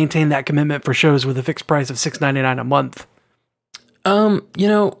they can maintain that commitment for shows with a fixed price of $6.99 a month. You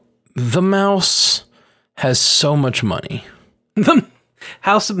know, the mouse has so much money. The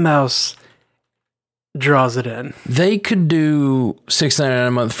House of Mouse draws it in. They could do $6.99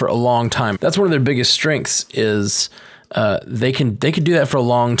 a month for a long time. That's one of their biggest strengths is they could do that for a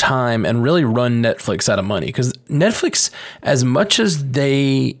long time and really run Netflix out of money. Because Netflix, as much as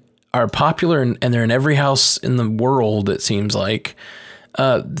they are popular and they're in every house in the world, it seems like,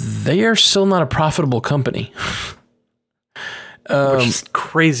 they are still not a profitable company. Which is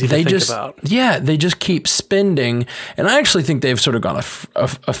crazy to think about. Yeah, they just keep spending. And I actually think they've sort of gone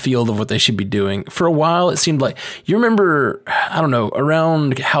a field of what they should be doing. For a while, it seemed like, you remember, I don't know,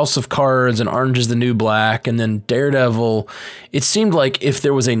 around House of Cards and Orange is the New Black and then Daredevil, it seemed like if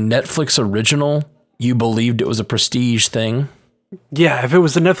there was a Netflix original, you believed it was a prestige thing. Yeah, if it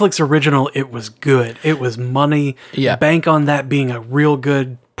was a Netflix original, it was good. It was money. Yeah. Bank on that being a real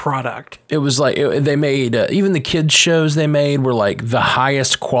good product. It was like they made even the kids shows they made were like the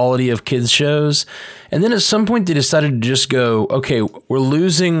highest quality of kids shows. And then at some point they decided to just go, okay, we're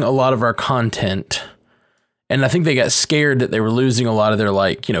losing a lot of our content. And I think they got scared that they were losing a lot of their,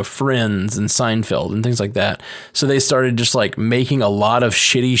 like, you know, Friends and Seinfeld and things like that. So they started just like making a lot of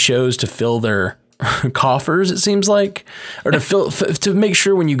shitty shows to fill their coffers, it seems like, or to make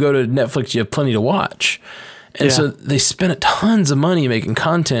sure when you go to Netflix, you have plenty to watch. And so they spent tons of money making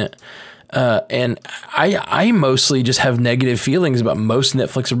content. And I mostly just have negative feelings about most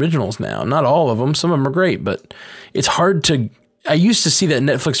Netflix originals now. Not all of them. Some of them are great, but it's hard to... I used to see that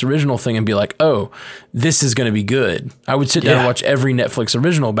Netflix original thing and be like, oh, this is going to be good. I would sit down and watch every Netflix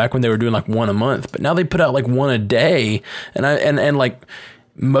original back when they were doing like one a month. But now they put out like one a day. And like...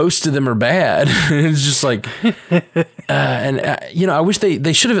 most of them are bad. It's just like, you know, I wish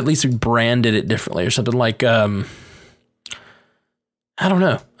they should have at least branded it differently or something like, I don't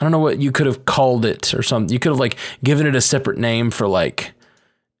know what you could have called it or something. You could have like given it a separate name for like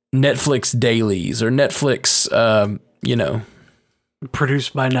Netflix dailies or Netflix, you know,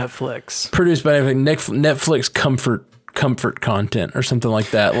 produced by Netflix, Netflix comfort content or something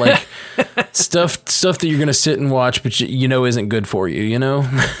like that, like stuff that you're gonna sit and watch but you know isn't good for you, you know.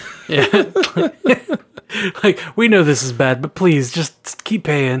 Yeah. Like, we know this is bad, but please just keep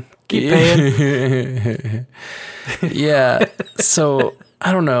paying. Yeah, so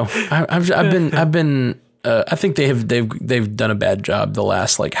I don't know. I've been I think they've done a bad job the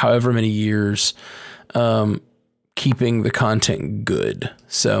last like however many years keeping the content good.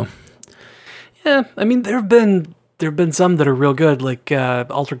 So yeah, I mean there have been some that are real good, like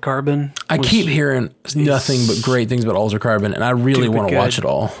Altered Carbon. I keep hearing nothing but great things about Altered Carbon, and I really want to watch it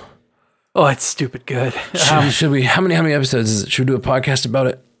all. Oh, it's stupid good. Should we? How many episodes is it? Should we do a podcast about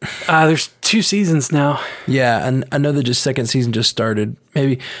it? There's 2 seasons now. Yeah, and I know the second season just started.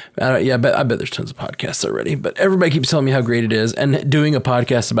 Maybe, I bet there's tons of podcasts already. But everybody keeps telling me how great it is, and doing a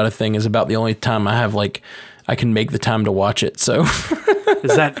podcast about a thing is about the only time I have I can make the time to watch it. So.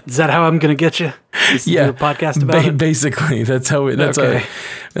 Is that how I'm gonna get you? Yeah, do a podcast about it. Basically, that's how you're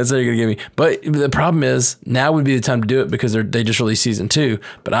gonna get me. But the problem is now would be the time to do it because they just released season 2.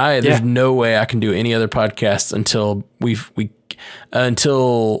 But there's no way I can do any other podcasts until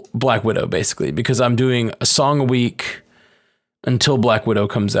until Black Widow, basically, because I'm doing a song a week until Black Widow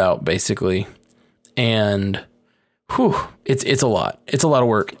comes out, basically, and. Whew, it's a lot. It's a lot of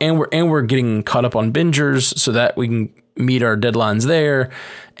work, and we're getting caught up on bingers so that we can meet our deadlines there,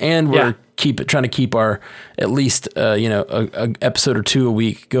 and we're trying to keep our at least a episode or 2 a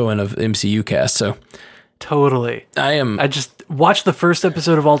week going of MCU cast. So totally, I just watch the first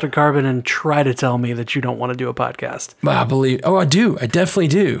episode of Altered Carbon and try to tell me that you don't want to do a podcast. I do. I definitely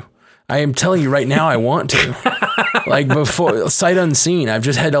do. I am telling you right now, I want to. Like before, sight unseen, I've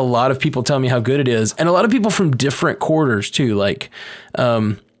just had a lot of people tell me how good it is, and a lot of people from different quarters too. Like,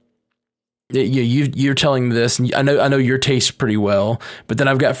 you're telling me this, and I know your taste pretty well, but then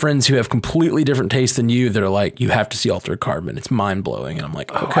I've got friends who have completely different tastes than you that are like, you have to see Altered Carbon. It's mind blowing, and I'm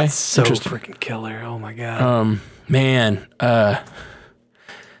like, okay, it's so freaking killer. Oh my god, man.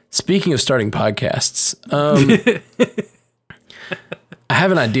 Speaking of starting podcasts, I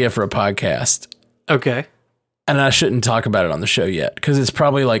have an idea for a podcast. Okay. And I shouldn't talk about it on the show yet because it's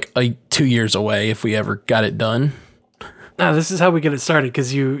probably like 2 years away if we ever got it done. No, this is how we get it started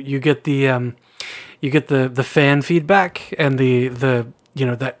because you get the fan feedback and the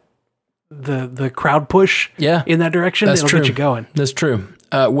crowd push in that direction. It'll get you going. That's true.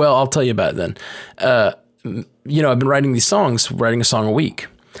 Well, I'll tell you about it then. I've been writing these songs, writing a song a week.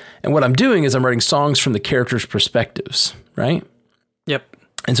 And what I'm doing is I'm writing songs from the characters' perspectives, right? Yep.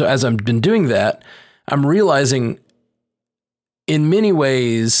 And so as I've been doing that, I'm realizing in many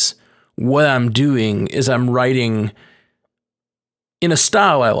ways what I'm doing is I'm writing in a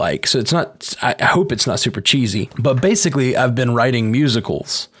style I like. So it's not, I hope it's not super cheesy, but basically I've been writing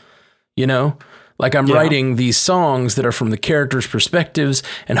musicals, you know, like I'm writing these songs that are from the characters' perspectives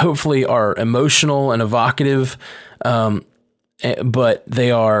and hopefully are emotional and evocative. But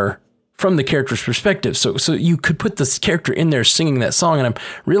they are from the character's perspective. So you could put this character in there singing that song. And I'm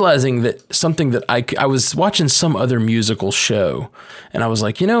realizing that something that I was watching some other musical show and I was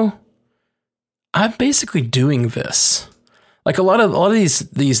like, you know, I'm basically doing this. Like a lot of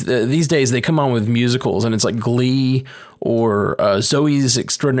these days they come on with musicals and it's like Glee or Zoe's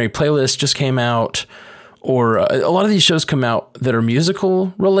Extraordinary Playlist just came out, or a lot of these shows come out that are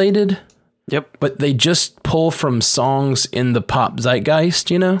musical related. Yep. But they just pull from songs in the pop zeitgeist,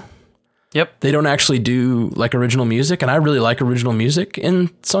 you know? Yep. They don't actually do like original music, and I really like original music in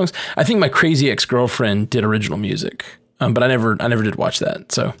songs. I think my Crazy Ex-Girlfriend did original music. But I never did watch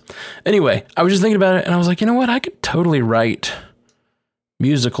that. So anyway, I was just thinking about it and I was like, you know what? I could totally write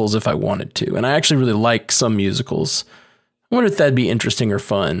musicals if I wanted to. And I actually really like some musicals. I wonder if that'd be interesting or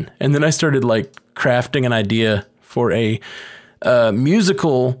fun. And then I started like crafting an idea for a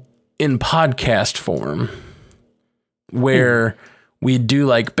musical in podcast form where we'd do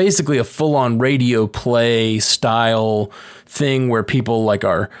like basically a full on radio play style thing where people like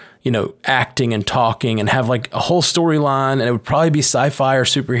are, you know, acting and talking and have like a whole storyline, and it would probably be sci-fi or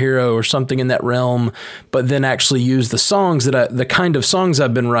superhero or something in that realm, but then actually use the songs the kind of songs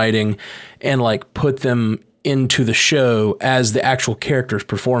I've been writing and like put them into the show as the actual characters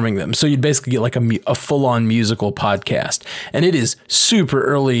performing them. So you'd basically get like a full-on musical podcast, and it is super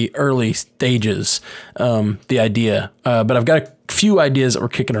early stages, the idea. But I've got a few ideas that we're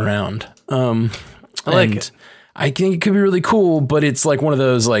kicking around. I like it. I think it could be really cool, but it's like one of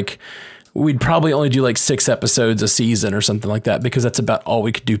those, like, we'd probably only do like 6 episodes a season or something like that, because that's about all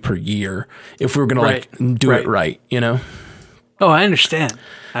we could do per year if we were going to like do it right, you know? Oh, I understand.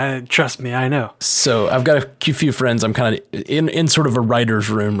 Trust me, I know. So I've got a few friends. I'm kind of in sort of a writer's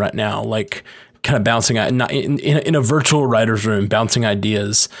room right now, like kind of bouncing in a virtual writer's room, bouncing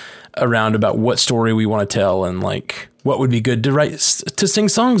ideas around about what story we want to tell and like what would be good to sing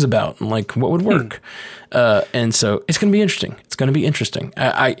songs about and like what would work. And so it's going to be interesting. It's going to be interesting.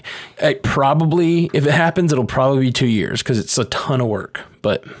 I probably, if it happens, it'll probably be 2 years because it's a ton of work,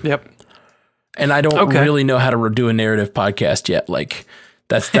 but yep. And I don't really know how to do a narrative podcast yet. Like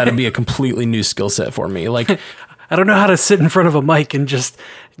that'd be a completely new skill set for me. Like I don't know how to sit in front of a mic and just,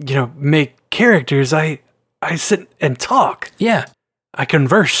 you know, make characters. I sit and talk. Yeah. I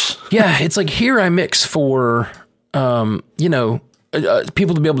converse. Yeah. It's like here I mix for, you know,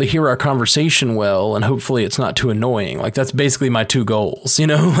 people to be able to hear our conversation well, and hopefully it's not too annoying. Like that's basically my 2 goals, you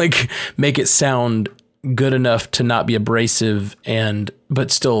know, like make it sound good enough to not be abrasive but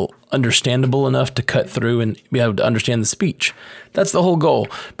still understandable enough to cut through and be able to understand the speech. That's the whole goal.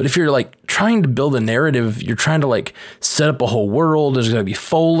 But if you're like trying to build a narrative, you're trying to like set up a whole world. There's going to be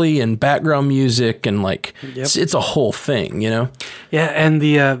Foley and background music and like it's a whole thing, you know? Yeah. And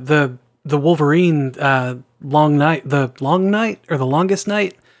the Wolverine, the longest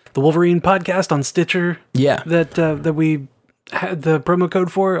night, the Wolverine podcast on Stitcher. Yeah. That we had the promo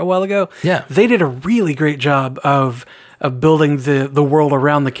code for a while ago. Yeah. They did a really great job of building the world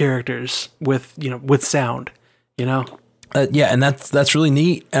around the characters with sound, you know? Yeah. And that's really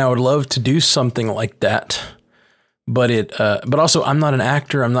neat. And I would love to do something like that, but also I'm not an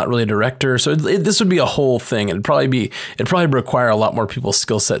actor. I'm not really a director. So this would be a whole thing. It'd probably require a lot more people's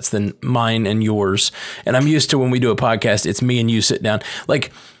skill sets than mine and yours. And I'm used to when we do a podcast, it's me and you sit down,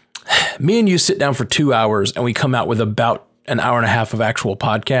 like me and you sit down for 2 hours and we come out with about an hour and a half of actual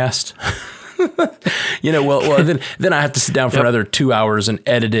podcast. You know, well, then I have to sit down for another 2 hours and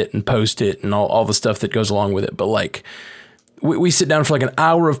edit it and post it and all the stuff that goes along with it. But like we sit down for like an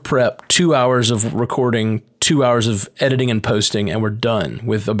hour of prep, 2 hours of recording, 2 hours of editing and posting, and we're done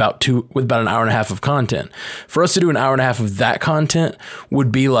with about an hour and a half of content. For us to do an hour and a half of that content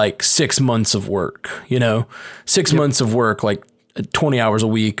would be like 6 months of work, you know, 6 months of work, like 20 hours a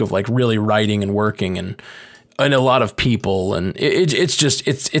week of like really writing and working and a lot of people. And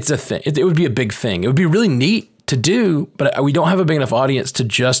it's a thing. It would be a big thing. It would be really neat to do, but we don't have a big enough audience to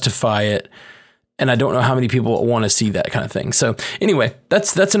justify it. And I don't know how many people want to see that kind of thing. So anyway,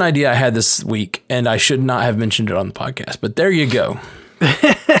 that's an idea I had this week, and I should not have mentioned it on the podcast, but there you go.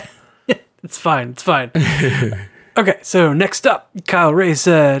 It's fine. Okay, so next up, Kyle Ray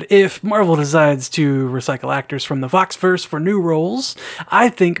said, if Marvel decides to recycle actors from the Foxverse for new roles, I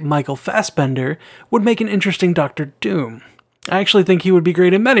think Michael Fassbender would make an interesting Doctor Doom. I actually think he would be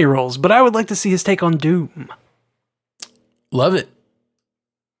great in many roles, but I would like to see his take on Doom. Love it.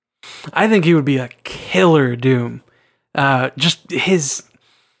 I think he would be a killer Doom. Just his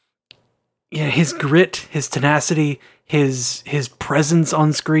grit, his tenacity, his presence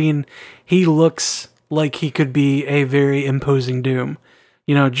on screen. He looks like he could be a very imposing Doom.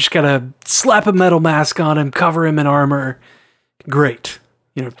 Just gotta slap a metal mask on him, cover him in armor. Great.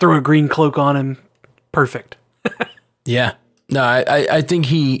 Throw a green cloak on him. Perfect. Yeah. No, I think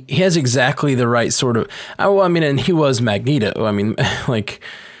he has exactly the right sort of... and he was Magneto.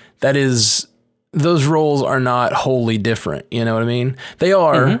 That is... Those roles are not wholly different. You know what I mean? They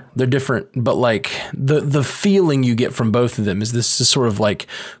are. Mm-hmm. They're different. But, the feeling you get from both of them is this sort of,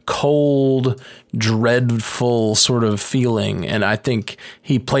 cold, dreadful sort of feeling. And I think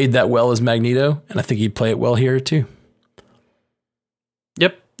he played that well as Magneto. And I think he'd play it well here, too.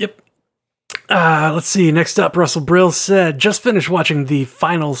 Yep. Let's see. Next up, Russell Brill said, just finished watching the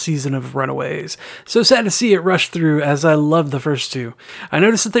final season of Runaways. So sad to see it rush through, as I loved the first two. I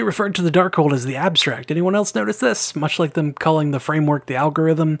noticed that they referred to the Darkhold as the abstract. Anyone else notice this? Much like them calling the framework the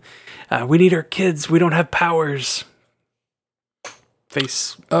algorithm. We need our kids. We don't have powers.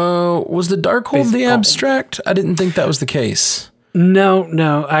 Face. Was the Darkhold the abstract? I didn't think that was the case.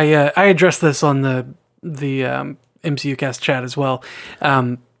 No. I addressed this on the MCU cast chat as well.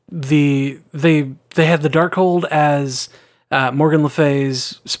 They had the Darkhold as Morgan Le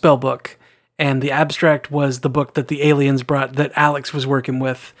Fay's spell book, and the abstract was the book that the aliens brought that Alex was working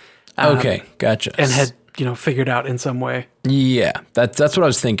with. Okay, gotcha. And had figured out in some way. Yeah, that's what I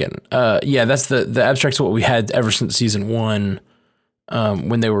was thinking. That's the abstract's what we had ever since season 1,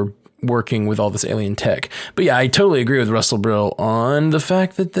 when they were working with all this alien tech. But yeah, I totally agree with Russell Brill on the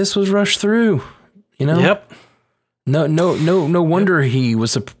fact that this was rushed through. Yep. No wonder he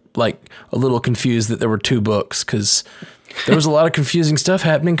was a little confused that there were 2 books, because there was a lot of confusing stuff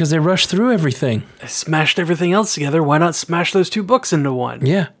happening because they rushed through everything. They smashed everything else together. Why not smash those 2 books into one?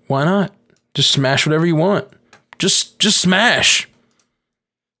 Yeah, why not? Just smash whatever you want. Just smash.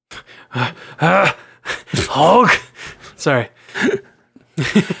 Hog. Sorry.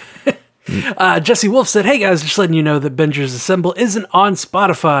 Jesse Wolf said, hey guys, just letting you know that Bingers Assemble isn't on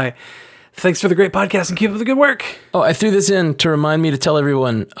Spotify. Thanks for the great podcast and keep up the good work. Oh, I threw this in to remind me to tell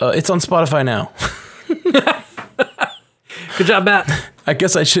everyone it's on Spotify now. Good job, Matt. I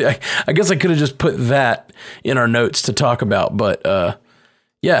guess I could have just put that in our notes to talk about, but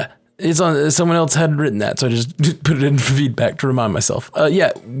yeah, it's on. Someone else hadn't written that, so I just put it in for feedback to remind myself.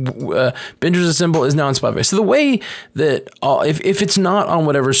 Bingers Assemble is now on Spotify. So the way that if it's not on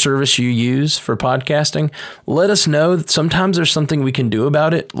whatever service you use for podcasting, let us know. That sometimes there's something we can do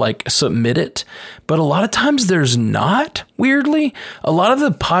about it, like submit it. But a lot of times there's not. Weirdly, a lot of the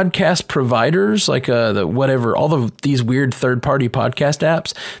podcast providers, these weird third-party podcast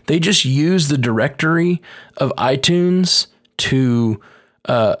apps, they just use the directory of iTunes to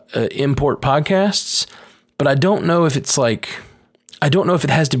import podcasts, but I don't know if it's I don't know if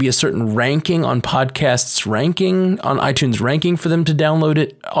it has to be a certain ranking on podcasts ranking on iTunes ranking for them to download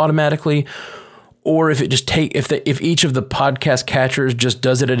it automatically, or if it just if each of the podcast catchers just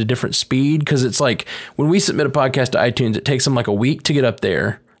does it at a different speed. Cause it's when we submit a podcast to iTunes, it takes them a week to get up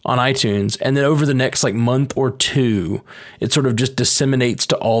there on iTunes. And then over the next month or 2, it sort of just disseminates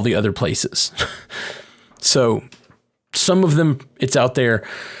to all the other places. So some of them, it's out there.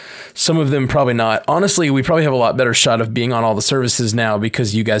 Some of them probably not. Honestly, we probably have a lot better shot of being on all the services now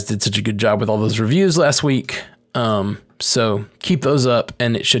because you guys did such a good job with all those reviews last week. So keep those up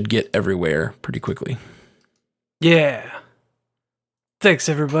and it should get everywhere pretty quickly. Yeah. Thanks,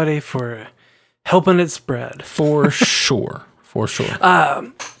 everybody, for helping it spread. For sure.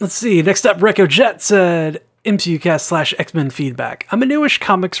 Let's see. Next up, Reco Jet said, MCUcast/X-Men feedback. I'm a newish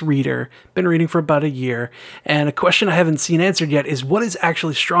comics reader, been reading for about a year, and a question I haven't seen answered yet is what is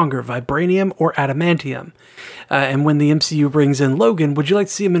actually stronger, vibranium or adamantium? And when the MCU brings in Logan, would you like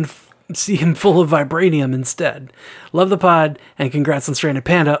to see him full of vibranium instead? Love the pod, and congrats on Stranded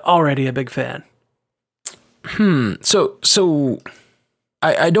Panda, already a big fan. So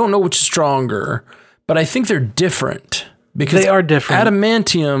I don't know which is stronger, but I think they're different. Because they are different.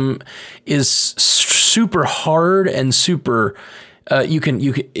 Adamantium is super hard and super.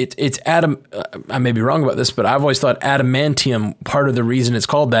 It's adam. I may be wrong about this, but I've always thought adamantium. Part of the reason it's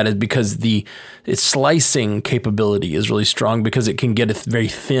called that is because its slicing capability is really strong because it can get very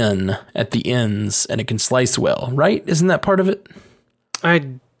thin at the ends and it can slice well. Right? Isn't that part of it?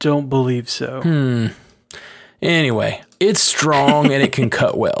 I don't believe so. Anyway, it's strong and it can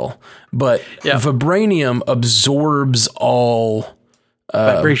cut well, but vibranium absorbs all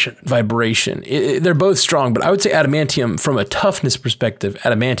vibration. They're both strong, but I would say adamantium, from a toughness perspective,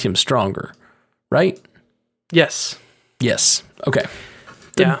 adamantium's stronger, right? Yes. Okay.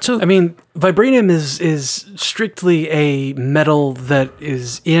 Yeah. I mean, vibranium is strictly a metal that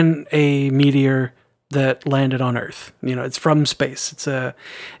is in a meteor that landed on Earth. You know, it's from space.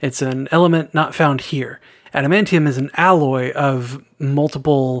 It's an element not found here. Adamantium is an alloy of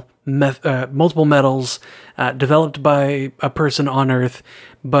multiple metals developed by a person on Earth,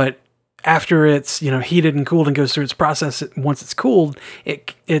 but after it's, you know, heated and cooled and goes through its process, once it's cooled,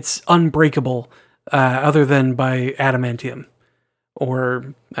 it's unbreakable other than by adamantium.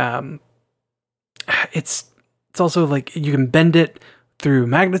 Or it's also like you can bend it through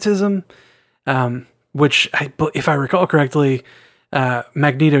magnetism, which if I recall correctly,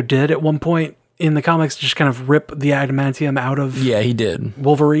 Magneto did at one point in the comics, just kind of rip the adamantium out of he did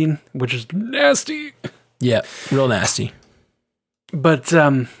Wolverine, which is nasty. Yeah, real nasty. But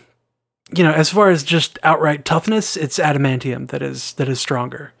you know, as far as just outright toughness, it's adamantium that is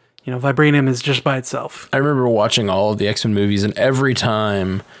stronger. You know, vibranium is just by itself. I remember watching all of the X-Men movies, and every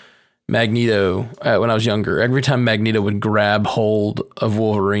time Magneto, when I was younger, every time Magneto would grab hold of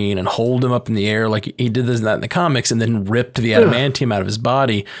Wolverine and hold him up in the air, like he did this and that in the comics, and then ripped the adamantium out of his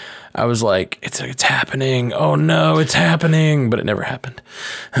body, I was like, it's happening. Oh no, it's happening. But it never happened.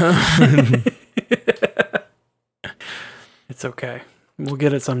 It's okay. We'll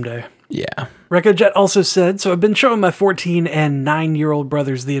get it someday. Yeah. Reccojet also said, so I've been showing my 14 and 9-year-old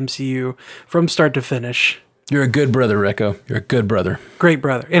brothers the MCU from start to finish. You're a good brother, Recco. You're a good brother. Great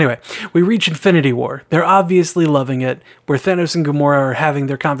brother. Anyway, we reach Infinity War. They're obviously loving it, where Thanos and Gamora are having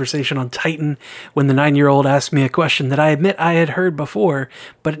their conversation on Titan when the 9-year-old asked me a question that I admit I had heard before,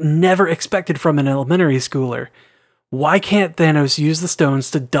 but never expected from an elementary schooler. Why can't Thanos use the stones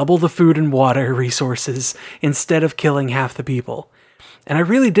to double the food and water resources instead of killing half the people? And I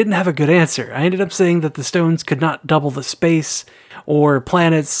really didn't have a good answer. I ended up saying that the stones could not double the space or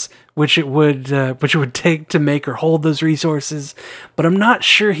planets which it would take to make or hold those resources, but I'm not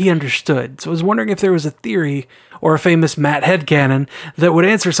sure he understood. So I was wondering if there was a theory or a famous Matt headcanon that would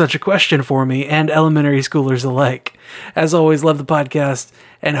answer such a question for me and elementary schoolers alike. As always, love the podcast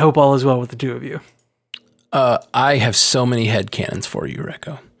and hope all is well with the two of you. I have so many headcanons for you,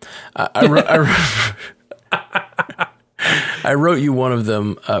 Recco. I wrote you one of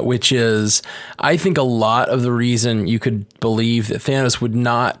them, which is, I think a lot of the reason you could believe that Thanos would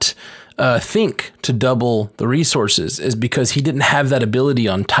not think to double the resources is because he didn't have that ability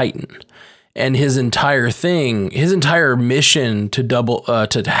on Titan. And his entire mission to double,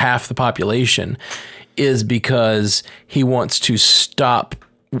 to half the population is because he wants to stop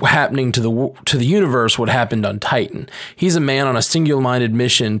happening to the universe what happened on Titan. He's a man on a single-minded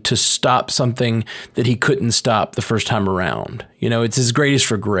mission to stop something that he couldn't stop the first time around. You know, it's his greatest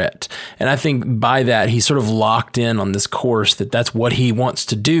regret. And I think by that, he's sort of locked in on this course that's what he wants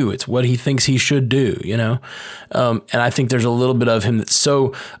to do. It's what he thinks he should do, you know? And I think there's a little bit of him that's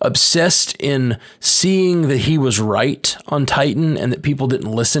so obsessed in seeing that he was right on Titan and that people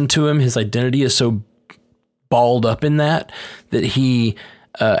didn't listen to him. His identity is so balled up in that he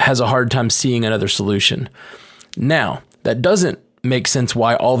has a hard time seeing another solution. Now, that doesn't make sense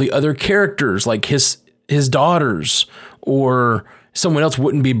why all the other characters, like his daughters or someone else,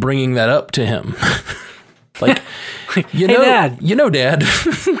 wouldn't be bringing that up to him. Like, hey, Dad. You know, Dad.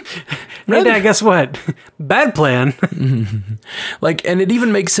 Hey, Dad, guess what? Bad plan. Like, and it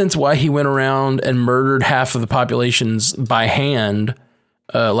even makes sense why he went around and murdered half of the populations by hand,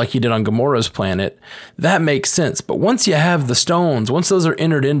 like he did on Gamora's planet. That makes sense. But once you have the stones, once those are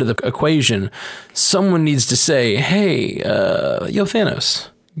entered into the equation, someone needs to say, hey, yo, Thanos,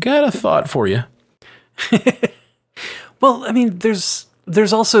 got a thought for you. Well, I mean, there's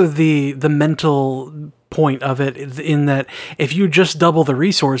also the mental point of it in that if you just double the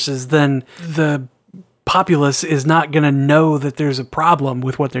resources, then the populace is not going to know that there's a problem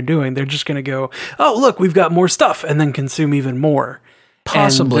with what they're doing. They're just going to go, oh, look, we've got more stuff, and then consume even more.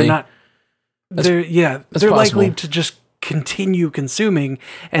 Possibly. They're likely to just continue consuming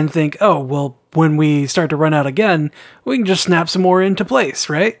and think, oh, well, when we start to run out again, we can just snap some more into place,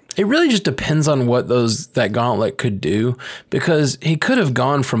 right? It really just depends on what that gauntlet could do, because he could have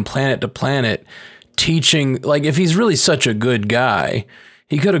gone from planet to planet teaching, like if he's really such a good guy,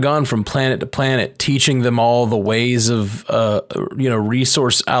 he could have gone from planet to planet teaching them all the ways of,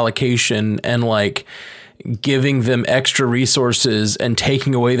 resource allocation and like giving them extra resources and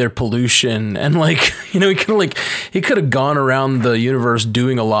taking away their pollution. And like, he could have gone around the universe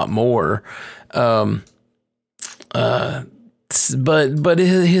doing a lot more. But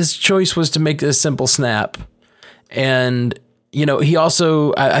his choice was to make this simple snap. And, he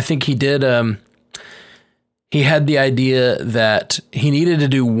also, I think he did, he had the idea that he needed to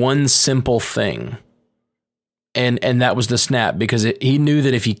do one simple thing And that was the snap, because he knew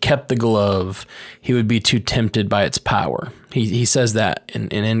that if he kept the glove, he would be too tempted by its power. He says that in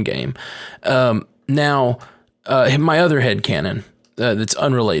Endgame. Now, my other headcanon that's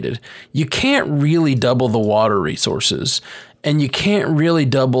unrelated. You can't really double the water resources, and you can't really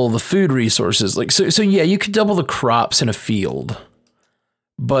double the food resources. Like so yeah, you could double the crops in a field,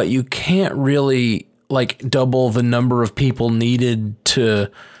 but you can't really like double the number of people needed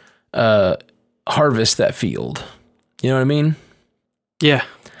to harvest that field. You know what I mean? Yeah.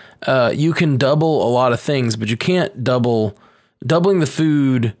 You can double a lot of things, but you can't doubling the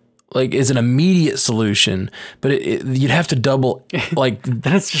food. Like, is an immediate solution, but you'd have to double, like...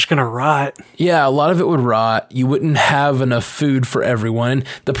 Then it's just going to rot. Yeah, a lot of it would rot. You wouldn't have enough food for everyone. And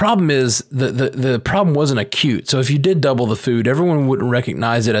the problem is, the problem wasn't acute. So if you did double the food, everyone wouldn't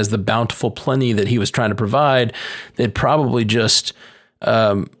recognize it as the bountiful plenty that he was trying to provide. They'd probably just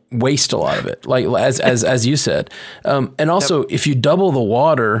waste a lot of it, like as you said. And also, if you double the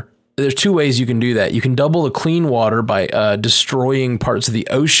water... There's two ways you can do that. You can double the clean water by destroying parts of the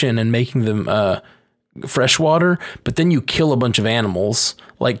ocean and making them fresh water, but then you kill a bunch of animals,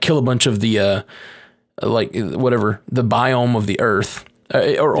 like kill a bunch of the the biome of the earth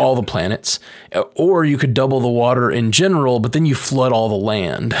or all the planets. Or you could double the water in general, but then you flood all the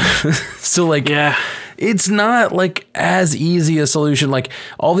land. So it's not like as easy a solution. Like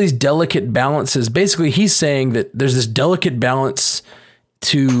all these delicate balances. Basically, he's saying that there's this delicate balance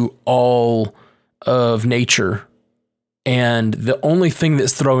to all of nature, and the only thing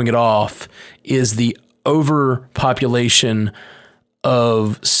that's throwing it off is the overpopulation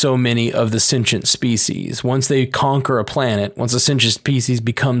of so many of the sentient species. Once they conquer a planet, once a sentient species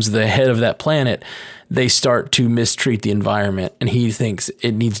becomes the head of that planet, they start to mistreat the environment, and he thinks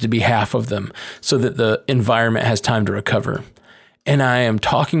it needs to be half of them so that the environment has time to recover. And I am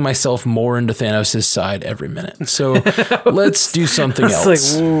talking myself more into Thanos' side every minute. So let's do something else. Like,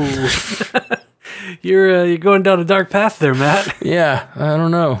 whoa. You're going down a dark path there, Matt. Yeah, I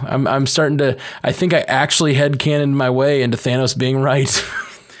don't know. I'm starting to... I think I actually headcanoned my way into Thanos being right.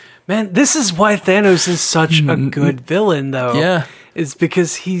 Man, this is why Thanos is such a good villain, though. Yeah. Is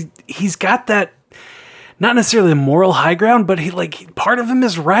because he's got that... Not necessarily a moral high ground, but part of him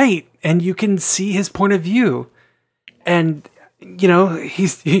is right. And you can see his point of view. And... You know,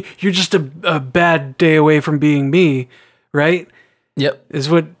 you're just a bad day away from being me, right? Yep. That's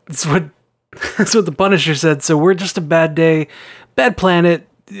what the Punisher said. So we're just a bad day, bad planet,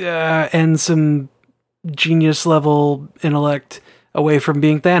 and some genius level intellect away from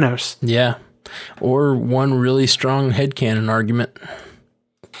being Thanos. Yeah. Or one really strong headcanon argument.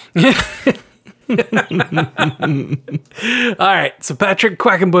 All right, so Patrick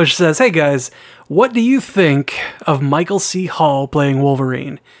Quackenbush says, "Hey guys, what do you think of Michael C. Hall playing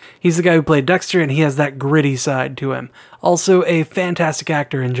Wolverine? He's the guy who played Dexter, and he has that gritty side to him. Also, a fantastic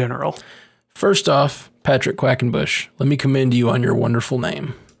actor in general." First off, Patrick Quackenbush, let me commend you on your wonderful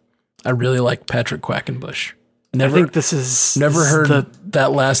name. I really like Patrick Quackenbush. I think this heard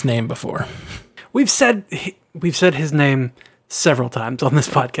that last name before. We've said his name several times on this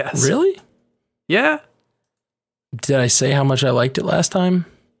podcast. Really? Yeah. Did I say how much I liked it last time?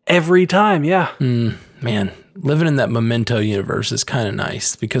 Every time, yeah. Man, living in that Memento universe is kind of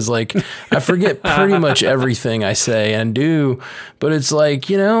nice because, like, I forget pretty much everything I say and do, but it's like,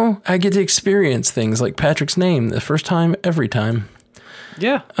 you know, I get to experience things like Patrick's name the first time, every time.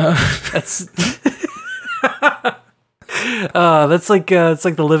 Yeah. That's it's like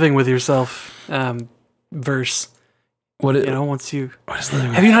the living with yourself verse. What is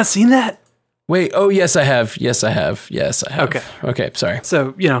living? Have you not seen that? Wait, oh, yes, I have. Yes, I have. Okay, sorry.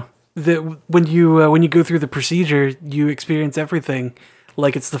 So, you know, when you go through the procedure, you experience everything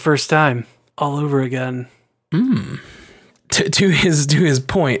like it's the first time all over again. To his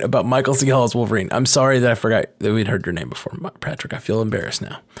point about Michael C. Hall's Wolverine, I'm sorry that I forgot that we'd heard your name before, Patrick. I feel embarrassed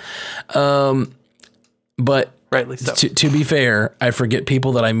now. But rightly so. To be fair, I forget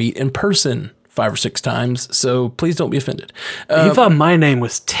people that I meet in person 5 or 6 times, so please don't be offended. You thought my name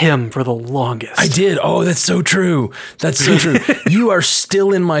was Tim for the longest. I did. Oh, that's so true. That's so true. You are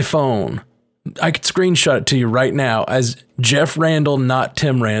still in my phone. I could screenshot it to you right now as Jeff Randall, not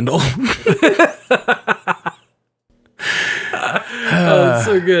Tim Randall. That's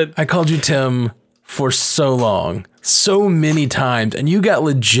so good. I called you Tim for so long, so many times, and you got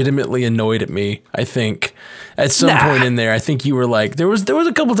legitimately annoyed at me, I think. At some point in there, I think you were like, there was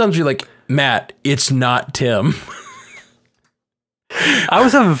a couple times you're like, Matt, it's not Tim. I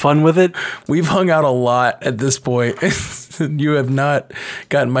was having fun with it. We've hung out a lot at this point. You have not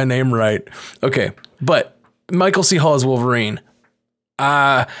gotten my name right. Okay, but Michael C. Hall as Wolverine.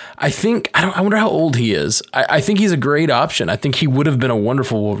 I wonder how old he is. I think he's a great option. I think he would have been a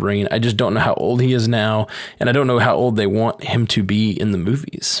wonderful Wolverine. I just don't know how old he is now, and I don't know how old they want him to be in the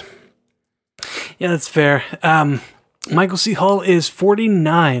movies. Yeah, that's fair. Michael C. Hall is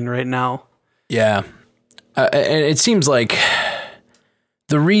 49 right now. Yeah. And it seems like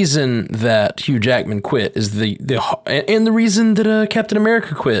the reason that Hugh Jackman quit is the reason that Captain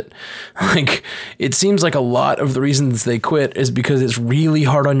America quit. Like, it seems like a lot of the reasons they quit is because it's really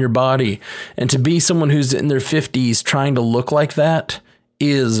hard on your body. And to be someone who's in their 50s trying to look like that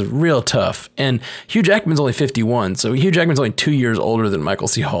is real tough. And Hugh Jackman's only 51, so Hugh Jackman's only 2 years older than Michael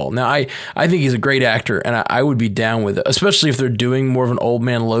C. Hall. Now, I think he's a great actor, and I would be down with it, especially if they're doing more of an Old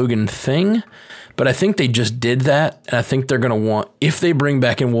Man Logan thing. But I think they just did that, and I think they're going to want, if they bring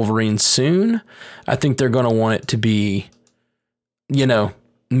back in Wolverine soon, I think they're going to want it to be,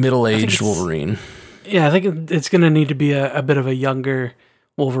 middle-aged Wolverine. Yeah, I think it's going to need to be a bit of a younger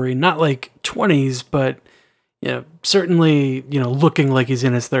Wolverine. Not like 20s, but, certainly, looking like he's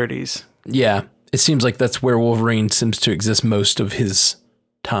in his 30s. Yeah, it seems like that's where Wolverine seems to exist most of his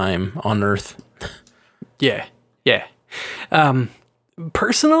time on Earth. Yeah.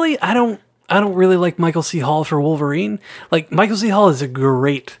 Personally, I don't really like Michael C. Hall for Wolverine. Like, Michael C. Hall is a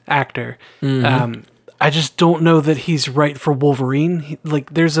great actor. Mm-hmm. I just don't know that he's right for Wolverine.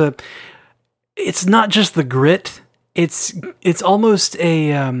 It's not just the grit. It's almost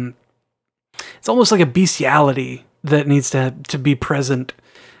like a bestiality that needs to be present,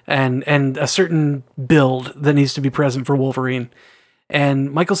 and a certain build that needs to be present for Wolverine.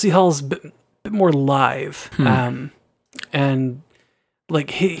 And Michael C. Hall's a bit more live. And like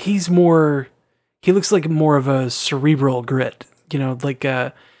he looks like more of a cerebral grit, like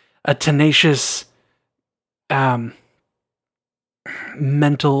a tenacious, like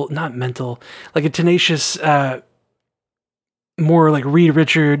a tenacious, more like Reed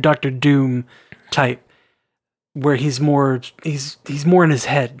Richard, Dr. Doom type, where he's more in his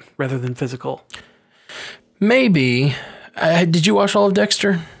head rather than physical. Maybe. Did you watch all of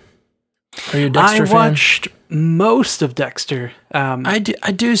Dexter? Are you a Dexter fan? I watched most of Dexter. I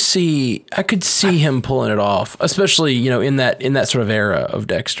could see him pulling it off, especially, in that sort of era of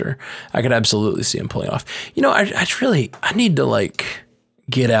Dexter. I could absolutely see him pulling it off. I need to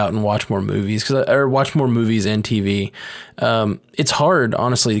get out and watch more movies or watch more movies and TV. It's hard,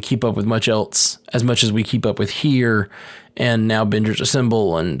 honestly, to keep up with much else as much as we keep up with here. And now Bingers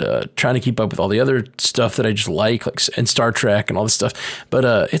Assemble and trying to keep up with all the other stuff that I just like and Star Trek and all this stuff.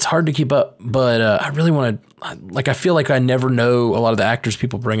 But it's hard to keep up. But I really want to, I feel like I never know a lot of the actors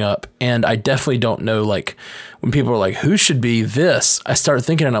people bring up. And I definitely don't know, when people are like, who should be this? I start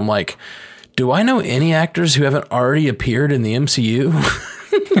thinking and I'm like, do I know any actors who haven't already appeared in the MCU?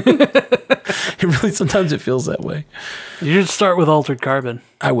 Sometimes it feels that way. You should start with Altered Carbon.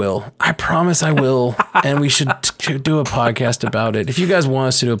 I will. I promise I will. And we should do a podcast about it. If you guys want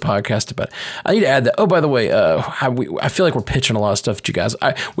us to do a podcast about it, I need to add that. Oh, by the way, I feel like we're pitching a lot of stuff to you guys.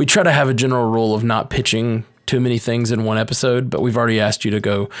 We try to have a general rule of not pitching too many things in one episode, but we've already asked you to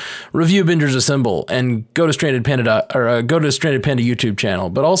go review Bingers Assemble and go to Stranded Panda go to Stranded Panda YouTube channel.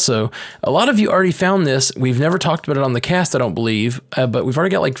 But also, a lot of you already found this. We've never talked about it on the cast, I don't believe, but we've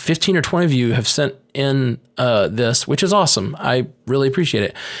already got 15 or 20 of you have sent in this, which is awesome. I really appreciate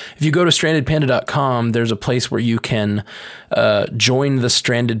it. If you go to strandedpanda.com, there's a place where you can join the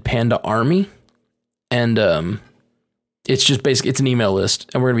Stranded Panda Army, and it's just basically, it's an email list,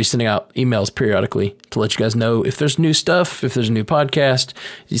 and we're going to be sending out emails periodically to let you guys know if there's new stuff, if there's a new podcast.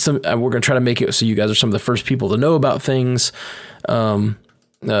 We're going to try to make it so you guys are some of the first people to know about things. So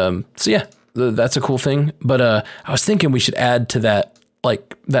yeah, that's a cool thing. But I was thinking we should add to that,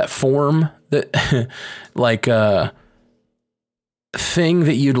 that form that, thing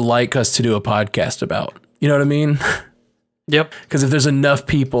that you'd like us to do a podcast about. You know what I mean? Yep. Because if there's enough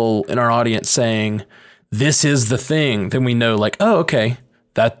people in our audience saying, this is the thing, then we know oh, okay,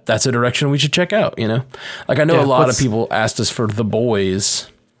 that's a direction we should check out, I know a lot of people asked us for The Boys,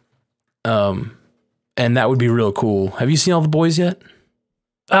 and that would be real cool. Have you seen all The Boys yet?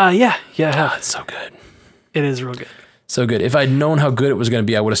 Yeah. Oh, it's so good. It is real good. So good. If I'd known how good it was going to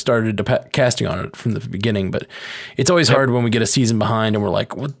be, I would have started casting on it from the beginning, but it's always hard when we get a season behind and we're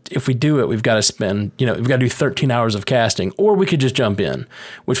like, well, if we do it, we've got to spend, we've got to do 13 hours of casting, or we could just jump in,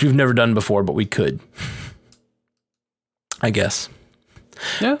 which we've never done before, but we could, I guess.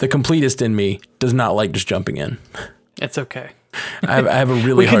 Yeah. The completist in me does not like just jumping in. It's okay. I have a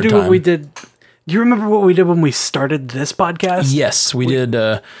really hard time. We can do what we did. Do you remember what we did when we started this podcast? Yes, we did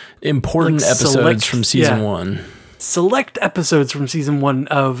important episodes from season 1. Select episodes from season 1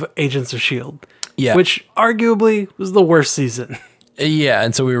 of Agents of S.H.I.E.L.D. Yeah. Which arguably was the worst season. Yeah,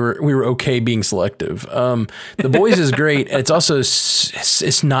 and so we were okay being selective. The Boys is great, and it's also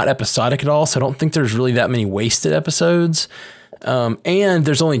it's not episodic at all, so I don't think there's really that many wasted episodes. And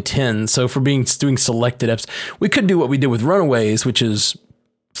there's only 10, so for doing selected episodes, we could do what we did with Runaways, which is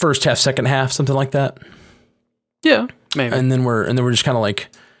first half, second half, something like that. Yeah, maybe. And then we're just kind of like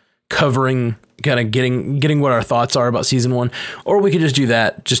covering, kind of getting what our thoughts are about season 1, or we could just do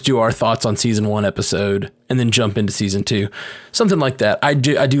that, just do our thoughts on season 1 episode, and then jump into season 2, something like that. I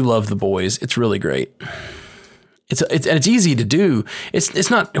do love The Boys. It's really great. It's easy to do.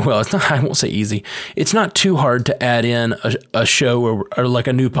 It's not, I won't say easy. It's not too hard to add in a show or like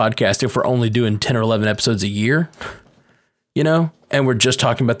a new podcast if we're only doing 10 or 11 episodes a year, and we're just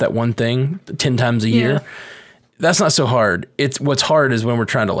talking about that one thing 10 times a year. That's not so hard. What's hard is when we're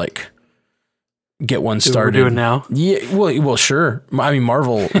trying to like get one started. What we're doing now? Yeah, well, sure. I mean,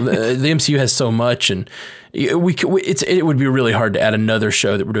 Marvel, the MCU has so much, and it would be really hard to add another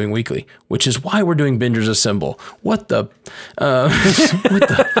show that we're doing weekly, which is why we're doing Bingers Assemble. Why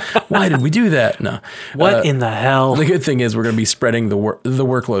did we do that? No. What in the hell? The good thing is we're going to be spreading the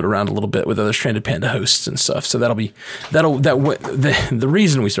workload around a little bit with other Stranded Panda hosts and stuff. So the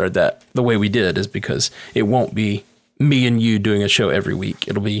reason we started that the way we did is because it won't be me and you doing a show every week.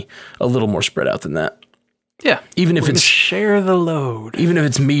 It'll be a little more spread out than that. Yeah. Even if it's share the load. Even if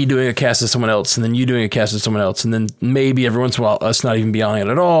it's me doing a cast with someone else and then you doing a cast with someone else and then maybe every once in a while us not even be on it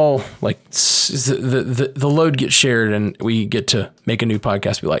at all, like the load gets shared and we get to make a new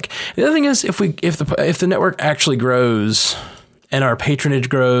podcast. Be like, the other thing is if the network actually grows and our patronage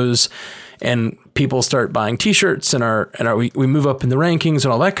grows and people start buying t-shirts and we move up in the rankings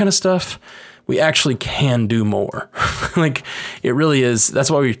and all that kind of stuff, we actually can do more. Like it really is.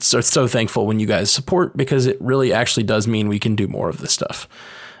 That's why we're so thankful when you guys support, because it really actually does mean we can do more of this stuff.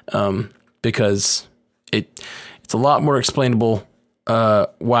 Because it's a lot more explainable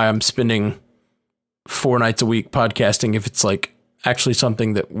why I'm spending 4 nights a week podcasting if it's like actually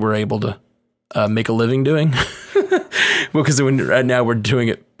something that we're able to make a living doing. Because right now we're doing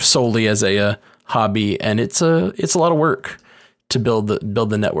it solely as a hobby, and it's a lot of work to build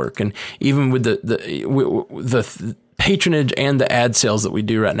the network. And even with the patronage and the ad sales that we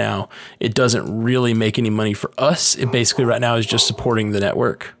do right now, it doesn't really make any money for us. It basically right now is just supporting the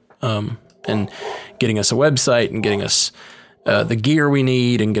network, and getting us a website and getting us the gear we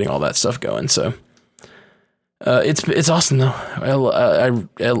need and getting all that stuff going. So it's awesome though. I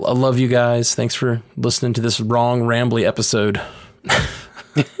love you guys. Thanks for listening to this wrong rambly episode.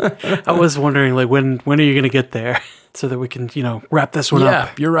 I was wondering, like, when are you going to get there so that we can, wrap this one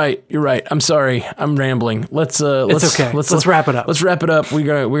up? Yeah, you're right. I'm sorry. I'm rambling. It's okay. Let's wrap it up. Let's wrap it up. We're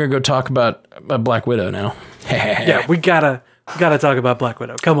gonna go talk about Black Widow now. Yeah, we gotta talk about Black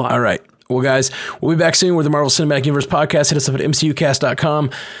Widow. Come on. All right. Well, guys, we'll be back soon with the Marvel Cinematic Universe podcast. Hit us up at mcucast.com.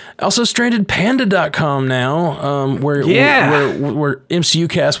 Also, strandedpanda.com now, where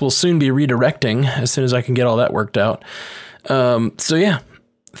MCUcast will soon be redirecting as soon as I can get all that worked out. So, yeah.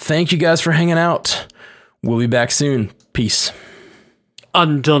 Thank you guys for hanging out. We'll be back soon. Peace.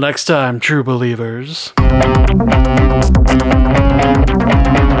 Until next time, true believers.